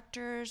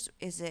instructors?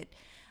 Is it?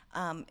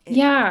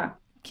 Yeah.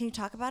 Can you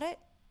talk about it?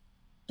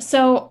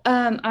 So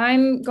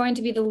I'm going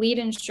to be the lead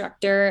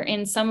instructor,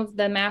 and some of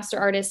the master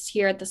artists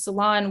here at the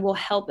salon will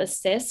help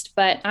assist,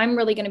 but I'm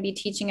really going to be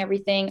teaching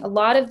everything. A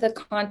lot of the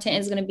content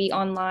is going to be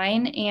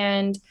online,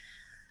 and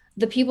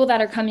the people that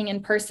are coming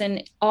in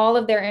person, all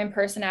of their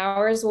in-person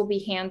hours will be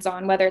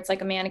hands-on, whether it's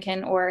like a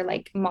mannequin or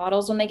like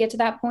models when they get to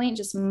that point,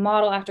 just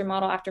model after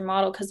model after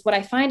model. Because what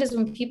I find is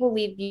when people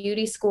leave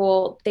beauty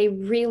school, they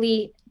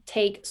really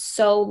take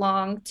so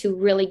long to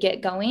really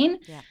get going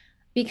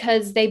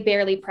because they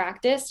barely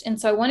practiced.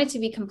 And so I want it to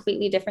be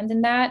completely different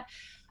than that.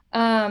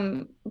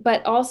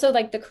 But also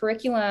like the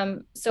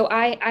curriculum. So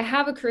I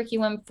have a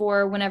curriculum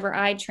for whenever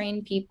I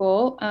train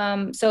people.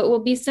 So it will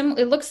be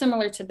it looks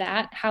similar to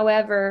that.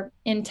 However,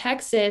 in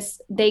Texas,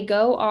 they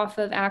go off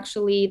of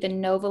actually the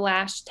Nova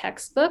Lash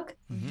textbook.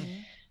 Mm-hmm.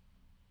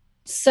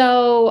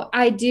 So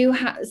I do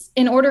have,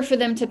 in order for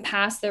them to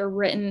pass their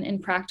written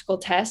and practical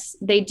tests,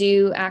 they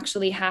do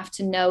actually have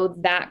to know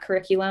that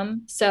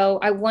curriculum. So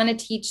I want to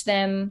teach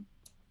them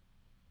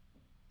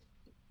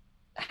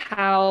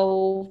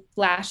how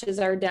lashes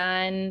are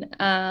done,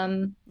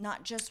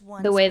 not just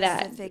one the way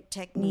specific that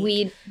technique.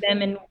 Weed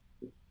them, and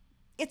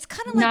it's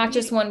kind of like not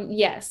just one.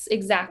 Yes,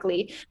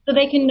 exactly. So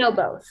they can know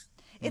both.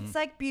 It's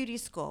like beauty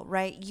school,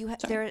 right?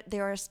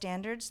 There are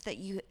standards that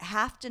you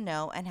have to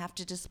know and have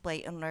to display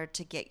in order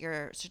to get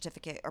your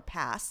certificate or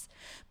pass.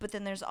 But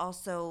then there's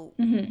also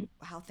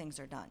how things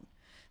are done.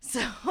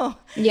 So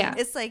yeah,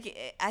 it's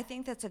like, I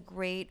think that's a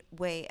great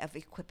way of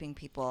equipping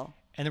people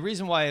And the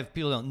reason why, if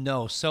people don't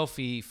know,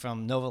 Sophie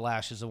from Nova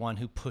Lash is the one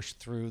who pushed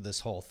through this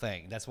whole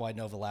thing. That's why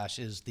Nova Lash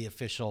is the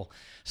official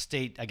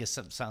state, I guess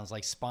it sounds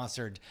like,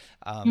 sponsored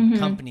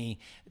company.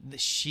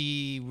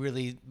 She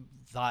really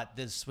thought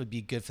this would be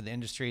good for the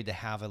industry to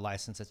have a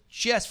license that's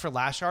just for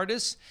lash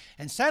artists.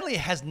 And sadly, it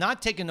has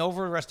not taken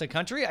over the rest of the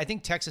country. I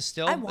think Texas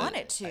still. I want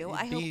it to.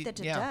 I hope that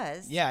it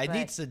does. Yeah, it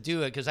needs to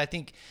do it, because I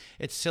think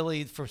it's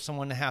silly for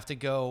someone to have to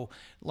go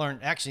learn.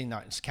 Actually,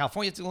 not it's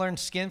California. You have to learn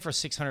skin for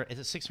 600. Is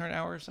it 600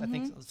 hours? I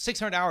think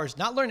 600 hours.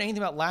 Not learn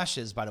anything about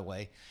lashes, by the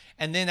way.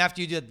 And then after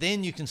you do it,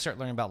 then you can start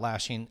learning about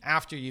lashing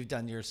after you've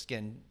done your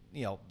skin.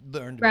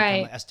 Learn to become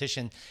an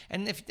esthetician.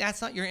 And if that's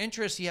not your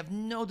interest, you have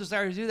no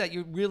desire to do that,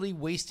 you're really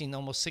wasting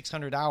almost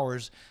 600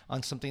 hours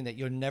on something that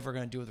you're never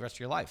going to do with the rest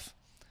of your life.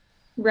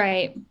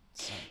 Right.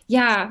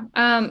 Yeah.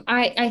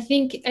 I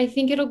think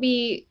it'll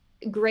be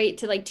great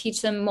to like teach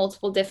them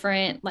multiple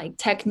different like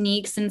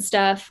techniques and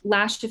stuff.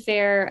 Lash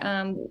Affair.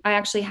 I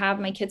actually have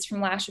my kids from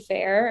Lash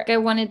Affair. I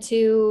wanted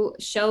to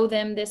show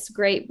them this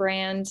great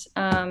brand,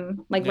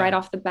 right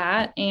off the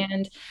bat.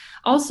 And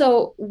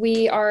also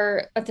we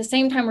are, at the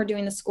same time we're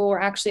doing the school, we're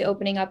actually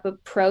opening up a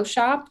pro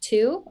shop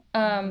too.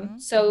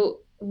 So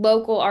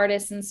local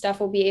artists and stuff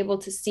will be able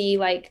to see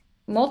like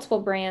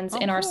multiple brands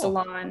in our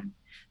salon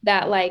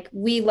that like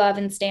we love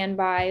and stand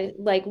by.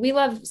 Like we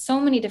love so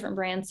many different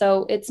brands.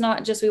 So it's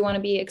not just, we want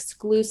to be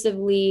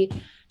exclusively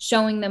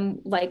showing them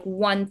like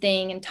one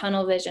thing and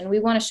tunnel vision. We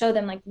want to show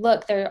them like,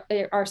 look,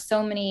 there are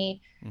so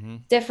many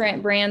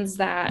different brands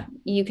that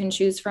you can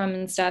choose from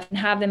and stuff, and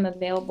have them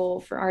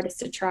available for artists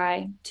to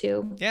try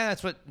too. Yeah,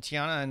 that's what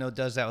Tiana, I know,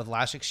 does that with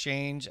Lash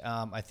Exchange.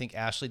 I think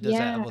Ashley does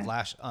that with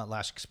Lash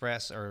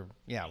Express,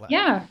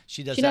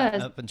 she does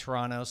that up in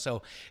Toronto.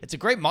 So it's a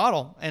great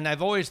model. And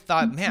I've always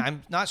thought,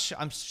 man,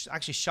 I'm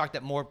actually shocked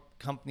that more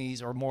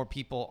companies or more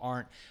people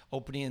aren't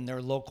opening in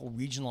their local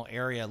regional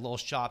area little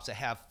shops that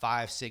have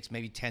 5, 6,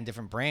 maybe 10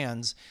 different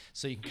brands,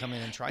 so you can come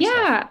in and try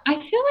stuff. I feel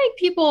like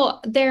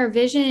people, their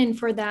vision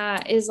for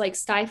that is like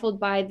stifled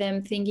by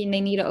them thinking they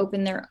need to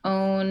open their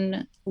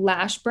own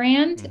lash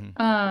brand.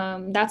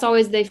 That's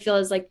always, they feel,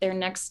 is like their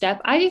next step.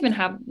 I even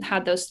have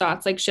had those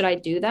thoughts, like, should I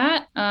do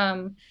that?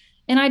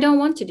 And I don't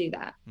want to do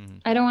that.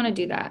 I don't want to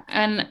do that.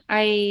 And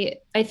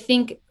I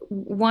think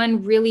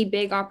one really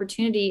big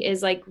opportunity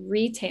is like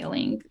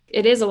retailing.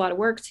 It is a lot of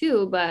work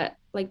too, but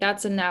like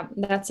that's an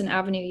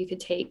avenue you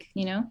could take,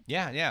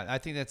 Yeah. I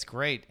think that's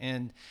great.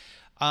 And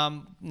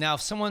now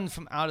if someone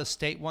from out of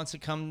state wants to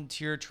come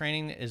to your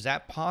training, is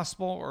that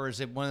possible? Or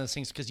is it one of those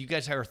things, because you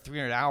guys have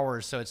 300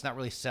 hours, so it's not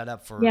really set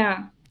up for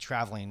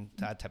traveling,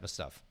 that type of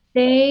stuff?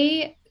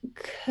 They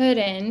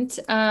couldn't,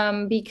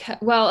 because,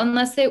 well,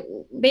 unless they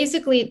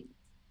basically,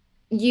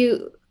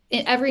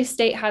 every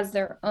state has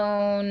their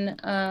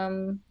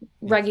own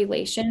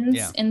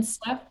regulations and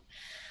stuff.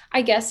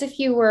 I guess if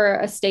you were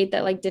a state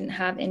that like didn't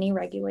have any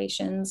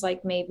regulations,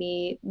 like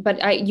maybe,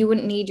 but you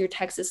wouldn't need your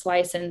Texas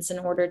license in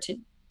order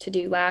to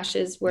do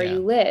lashes where you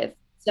live.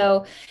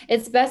 So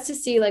it's best to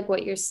see like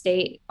what your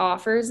state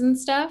offers and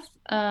stuff.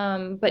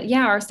 But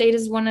yeah, our state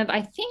is one of,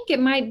 I think it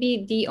might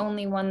be the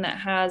only one that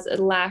has a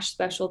lash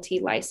specialty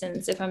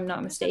license, if I'm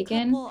not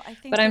mistaken,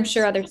 but I'm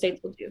sure other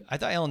states will do. I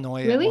thought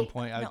Illinois at one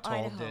point, I was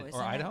told Idaho,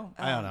 or Idaho?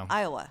 I don't know.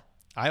 Iowa.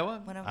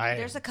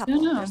 There's a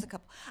couple.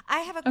 I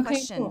have a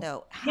question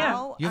though.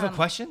 How you have a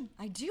question?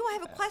 I do. I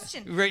have a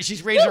question.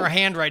 She's raising her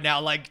hand right now,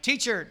 like,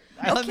 teacher.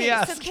 Let me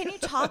ask. So can you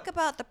talk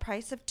about the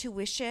price of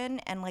tuition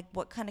and like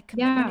what kind of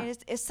commitment it is?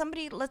 If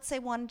somebody, let's say,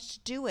 wanted to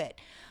do it,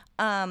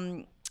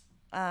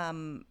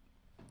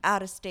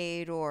 out of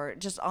state or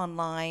just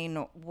online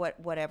or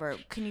whatever,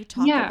 can you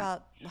talk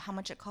about how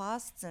much it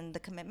costs and the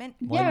commitment?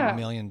 $1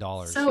 million.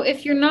 So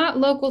if you're not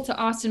local to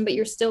Austin, but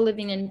you're still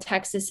living in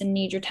Texas and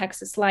need your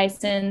Texas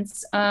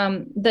license,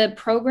 the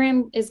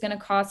program is going to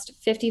cost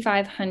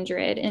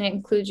 $5,500, and it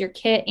includes your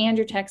kit and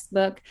your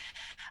textbook.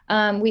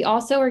 We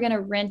also are going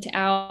to rent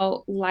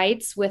out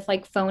lights with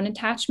like phone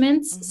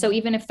attachments. So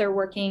even if they're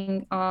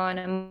working on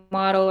a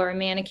model or a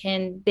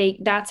mannequin,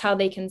 that's how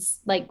they can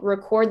like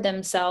record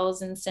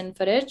themselves and send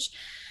footage.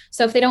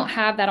 So if they don't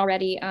have that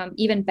already,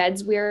 even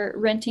beds we're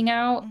renting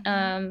out.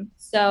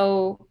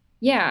 So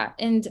yeah.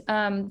 And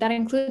that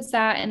includes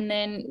that. And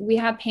then we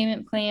have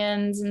payment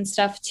plans and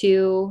stuff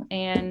too.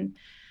 And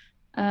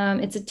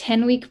it's a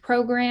 10-week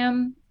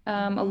program.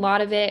 A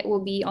lot of it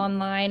will be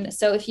online.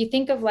 So if you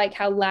think of like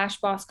how Lash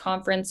Boss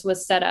Conference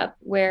was set up,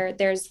 where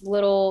there's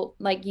little,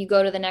 like you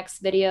go to the next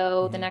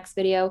video,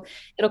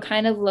 it'll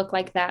kind of look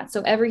like that.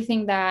 So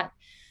everything that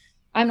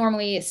I'm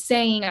normally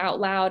saying out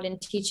loud and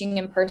teaching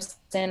in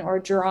person or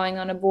drawing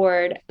on a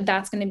board,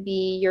 that's going to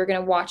be, you're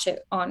going to watch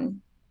it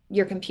on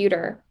your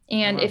computer.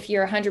 And if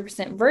you're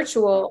 100%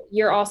 virtual,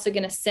 you're also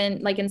going to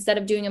send, like, instead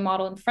of doing a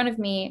model in front of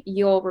me,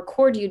 you'll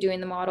record you doing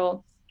the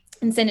model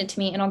and send it to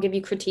me, and I'll give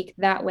you critique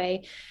that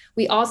way.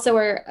 We also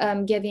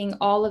are giving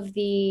all of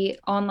the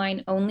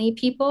online only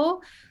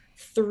people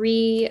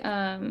 3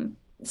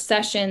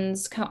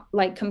 sessions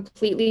like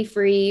completely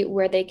free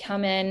where they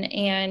come in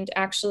and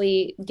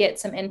actually get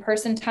some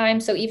in-person time.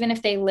 So even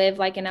if they live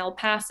like in El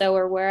Paso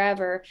or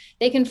wherever,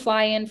 they can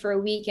fly in for a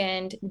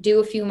weekend, do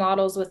a few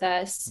models with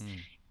us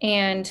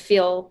and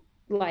feel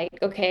like,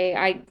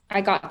 okay,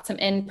 I got some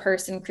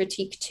in-person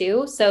critique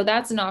too. So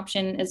that's an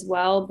option as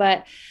well.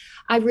 But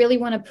I really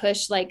want to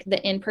push like the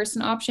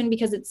in-person option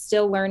because it's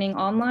still learning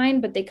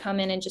online, but they come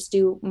in and just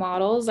do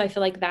models. I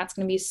feel like that's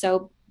going to be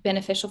so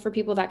beneficial for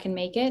people that can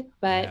make it.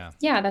 But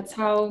yeah, that's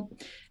how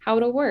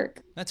it'll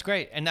work. That's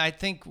great. And I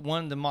think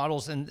one of the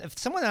models, and if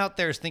someone out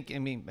there is thinking, I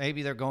mean,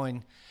 maybe they're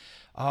going,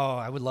 oh,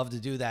 I would love to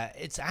do that.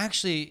 It's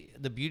actually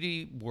the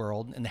beauty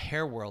world and the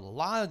hair world. A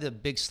lot of the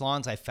big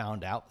salons I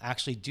found out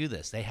actually do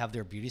this. They have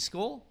their beauty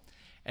school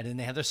and then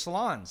they have their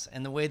salons.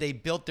 And the way they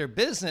built their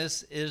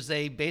business is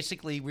they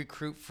basically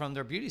recruit from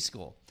their beauty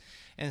school.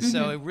 And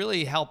so it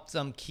really helped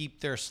them keep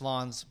their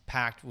salons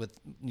packed with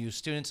new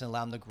students and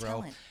allow them to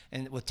grow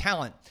and with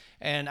talent.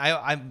 And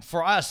I'm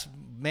for us,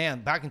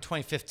 man, back in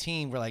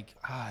 2015, we're like,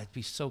 it'd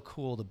be so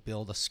cool to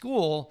build a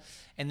school.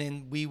 And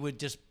then we would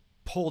just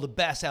pull the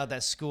best out of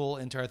that school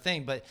into our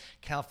thing. But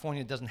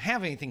California doesn't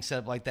have anything set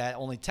up like that.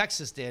 Only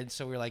Texas did.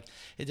 So we're like,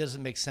 it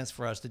doesn't make sense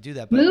for us to do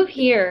that. But move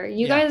here.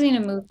 You guys need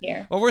to move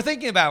here. Well, we're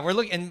thinking about, we're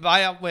looking, and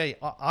by the way,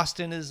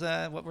 Austin is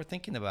what we're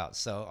thinking about.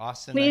 So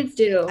Austin. Please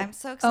do. I'm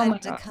so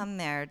excited to come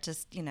there.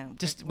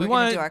 We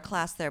want to do our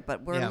class there,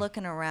 but we're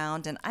looking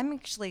around and I'm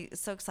actually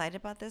so excited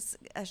about this.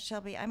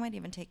 Shelby, I might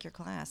even take your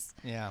class.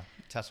 Yeah.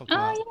 Tess will come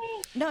out.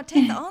 No,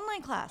 take the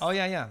online class. Oh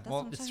yeah. That's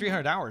well, it's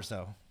 300 hours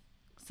though.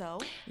 So?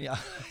 Yeah.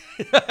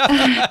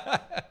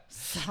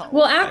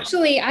 Well,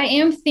 actually, I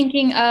am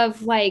thinking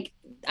of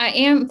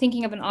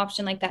an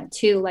option like that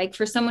too. Like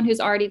for someone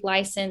who's already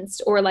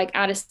licensed or like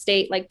out of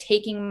state, like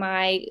taking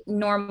my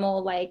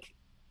normal like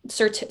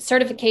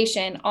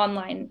certification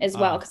online as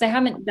well. Cause I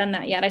haven't done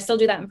that yet. I still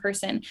do that in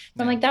person.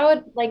 So I'm like, that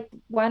would like,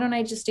 why don't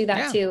I just do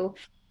that too?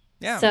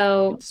 Yeah.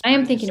 So I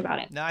am thinking about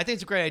it. No, I think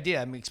it's a great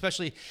idea. I mean,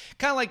 especially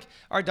kind of like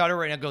our daughter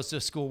right now goes to a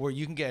school where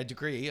you can get a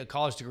degree, a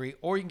college degree,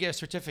 or you can get a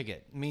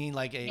certificate. Meaning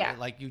like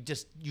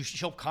you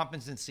show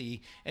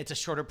competency. It's a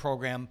shorter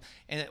program,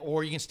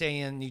 or you can stay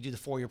in, you do the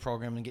 4-year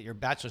program and get your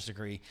bachelor's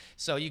degree.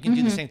 So you can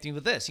do the same thing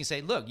with this. You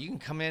say, look, you can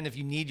come in if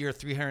you need your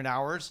 300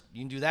 hours,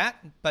 you can do that.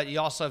 But you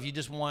also, if you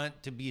just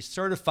want to be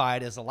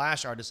certified as a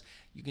lash artist,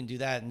 you can do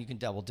that and you can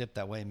double dip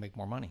that way and make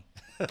more money.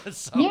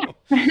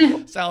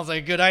 Sounds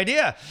like a good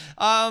idea.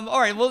 All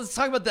right, well, let's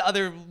talk about the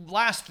other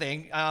last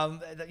thing.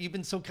 You've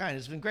been so kind.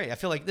 It's been great. I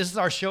feel like this is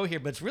our show here,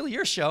 but it's really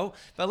your show.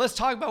 But let's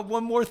talk about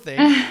one more thing,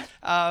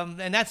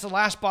 and that's the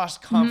Lash Boss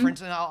Conference.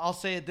 And I'll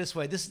say it this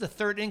way. This is the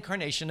 3rd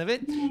incarnation of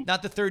it,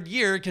 not the 3rd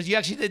year, because you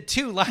actually did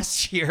 2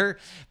 last year,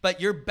 but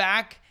you're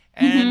back,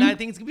 and I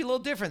think it's going to be a little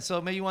different. So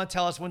maybe you want to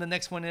tell us when the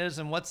next one is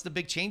and what's the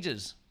big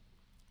changes.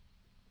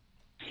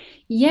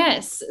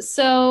 Yes.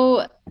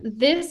 So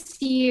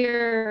this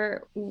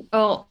year,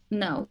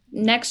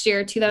 next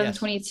year,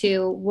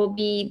 2022 will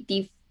be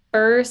the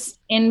first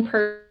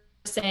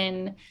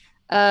in-person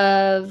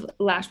of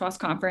Lash Boss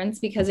Conference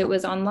because it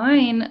was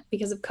online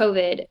because of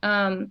COVID.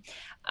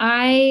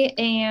 I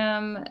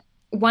am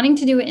wanting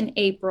to do it in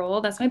April.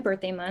 That's my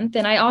birthday month.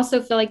 And I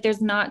also feel like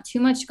there's not too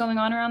much going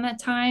on around that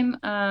time.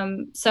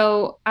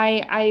 So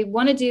I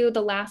want to do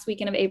the last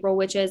weekend of April,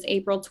 which is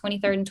April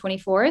 23rd and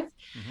 24th.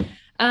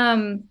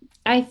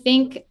 I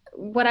think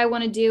what I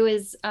want to do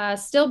is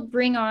still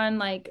bring on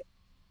like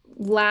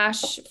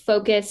lash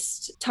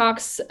focused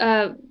talks,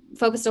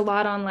 focused a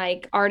lot on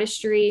like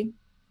artistry,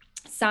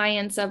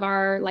 science of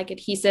our like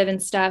adhesive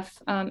and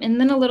stuff, and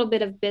then a little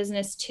bit of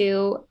business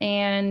too.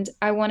 And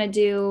I want to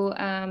do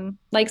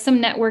like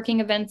some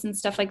networking events and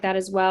stuff like that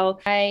as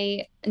well.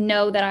 I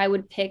know that I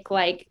would pick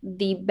like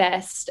the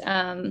best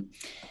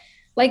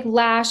like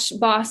lash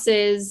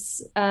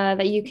bosses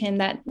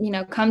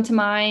that come to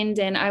mind.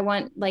 And I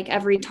want like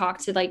every talk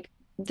to like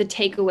the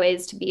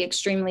takeaways to be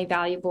extremely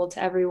valuable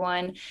to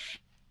everyone.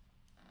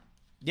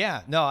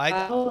 Yeah, no,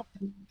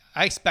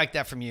 I expect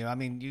that from you. I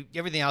mean,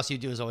 everything else you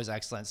do is always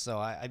excellent. So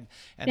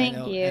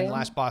Thank you. And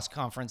Lash Boss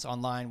Conference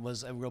online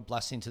was a real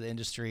blessing to the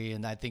industry.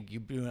 And I think you're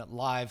doing it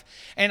live.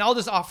 And I'll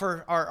just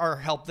offer our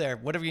help there.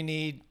 Whatever you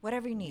need.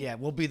 Yeah,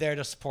 we'll be there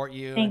to support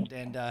you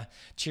and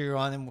cheer you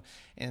on.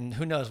 And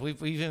who knows?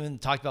 We've even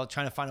talked about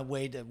trying to find a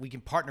way that we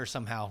can partner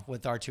somehow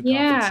with our 2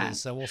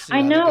 conferences. So we'll see.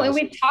 I know. And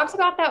we've talked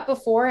about that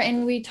before.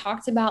 And we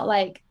talked about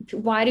like,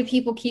 why do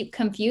people keep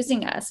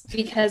confusing us?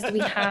 Because we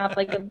have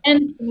like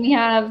events and we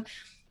have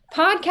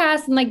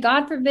podcasts and like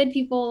God forbid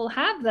people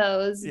have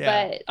those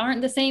but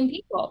aren't the same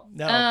people.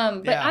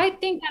 I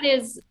think that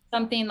is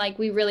something like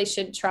we really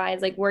should try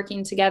is like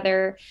working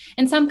together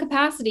in some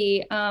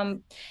capacity.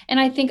 And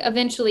I think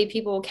eventually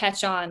people will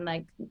catch on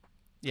like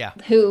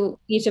who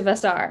each of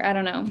us are. I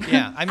don't know.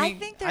 Yeah. I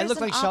mean, I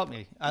look like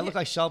Shelby. I think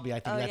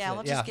that's it.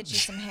 We'll just get you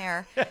some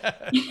hair.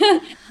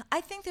 I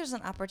think there's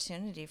an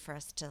opportunity for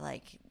us to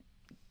like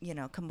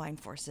combine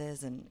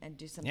forces and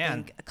do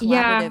something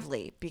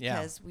collaboratively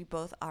because we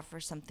both offer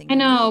something. I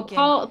know.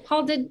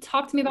 Paul did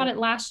talk to me about it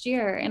last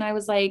year and I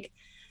was like,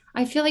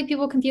 I feel like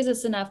people confuse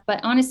us enough, but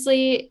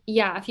honestly,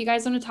 yeah, if you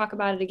guys want to talk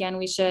about it again,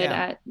 we should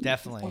at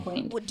definitely. some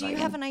point. Well, do you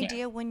have an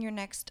idea when your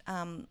next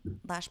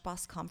Lash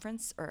Boss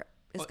conference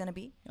is going to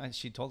be?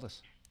 She told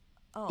us.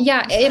 Oh,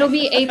 yeah, it'll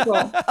be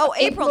April.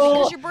 April,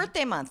 because your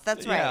birthday month.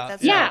 That's right.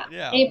 That's right.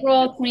 Yeah.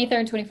 April 23rd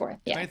and 24th.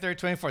 Yeah. 23rd,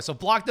 24th. So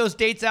block those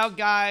dates out,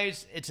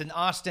 guys. It's in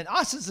Austin.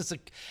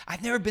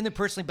 I've never been there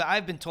personally, but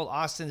I've been told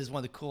Austin is one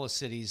of the coolest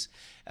cities,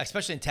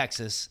 especially in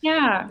Texas.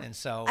 Yeah. And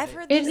so I've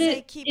heard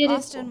they keep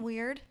Austin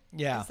weird.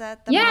 Yeah. Is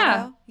that the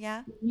motto?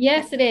 Yeah.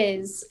 Yes, it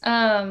is.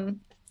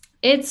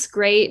 It's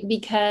great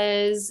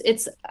because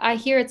I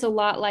hear it's a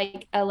lot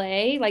like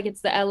LA, like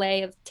it's the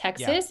LA of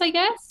Texas, I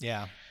guess.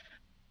 Yeah.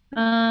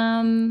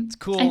 It's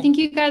cool. I think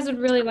you guys would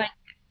really like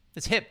it.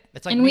 It's hip.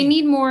 It's like, and we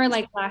need more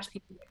like Lash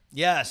people.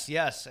 Yes.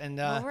 And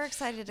we're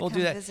excited to come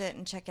visit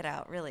and check it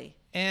out, really.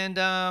 And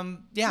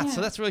so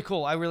that's really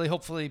cool.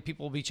 Hopefully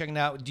people will be checking it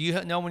out. Do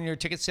you know when your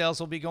ticket sales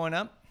will be going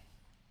up?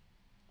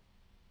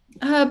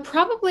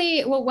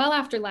 Probably well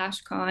after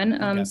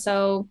LashCon.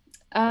 So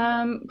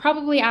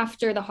probably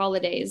after the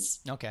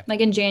holidays. Okay.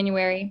 Like in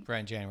January. Right,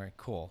 in January.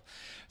 Cool.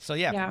 So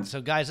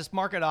so guys, let's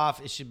mark it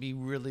off. It should be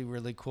really,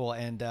 really cool,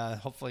 and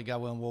hopefully, God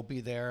willing, we'll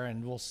be there,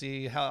 and we'll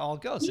see how it all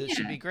goes. It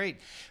should be great.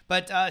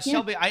 But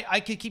Shelby,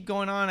 I could keep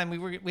going on, and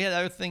we had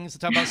other things to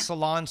talk about,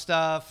 salon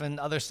stuff and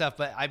other stuff.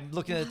 But I'm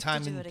looking at the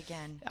time, and do it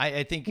again.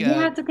 I think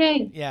it's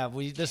okay. Yeah,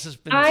 this has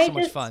been so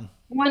much fun.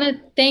 I want to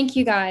thank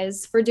you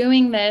guys for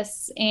doing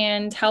this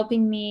and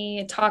helping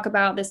me talk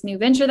about this new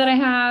venture that I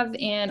have,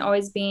 and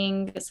always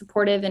being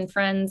supportive and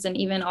friends, and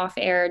even off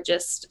air,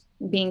 just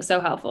being so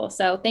helpful.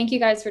 So thank you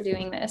guys for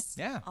doing this.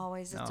 Yeah.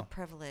 Always. It's a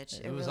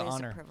privilege. It was really an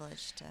honor. Is a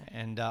privilege to.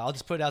 And I'll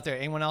just put it out there.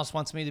 Anyone else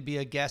wants me to be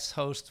a guest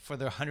host for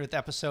their 100th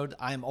episode,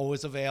 I'm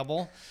always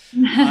available.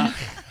 I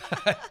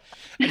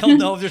don't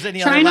know if there's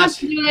any Try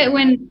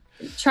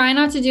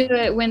not to do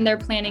it when they're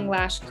planning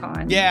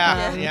LashCon.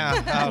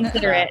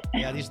 Consider it.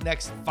 Yeah, these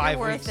next 5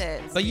 weeks.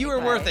 But you are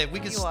worth it. We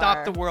can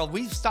stop the world.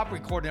 We've stopped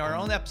recording our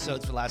own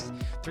episodes for the last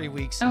 3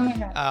 weeks. Oh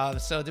my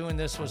God. So doing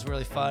this was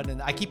really fun.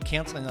 And I keep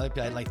canceling like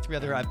 3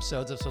 other episodes.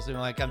 I'm supposed to be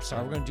like, I'm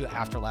sorry, we're going to do it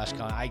after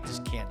LashCon. I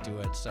just can't do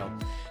it. So,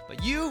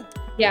 but you.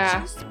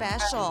 Yeah. You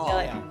special.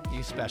 Yeah,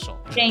 you special.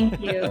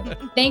 Thank you.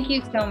 Thank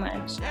you so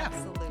much. Yeah,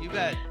 absolutely. You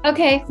bet.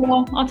 Okay,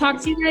 well, I'll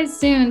talk to you guys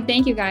soon.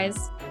 Thank you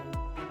guys.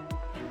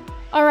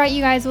 All right,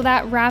 you guys, well,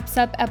 that wraps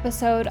up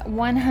episode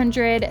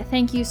 100.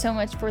 Thank you so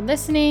much for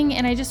listening.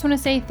 And I just want to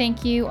say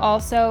thank you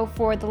also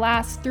for the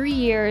last 3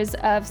 years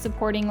of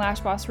supporting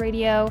Lash Boss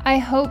Radio. I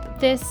hope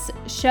this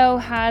show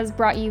has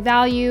brought you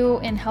value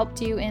and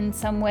helped you in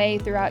some way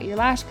throughout your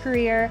lash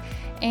career.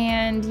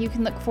 And you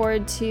can look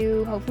forward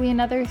to hopefully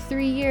another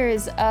 3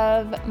 years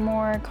of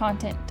more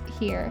content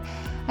here.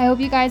 I hope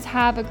you guys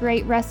have a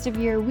great rest of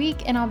your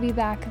week, and I'll be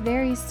back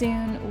very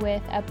soon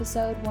with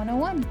episode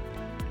 101.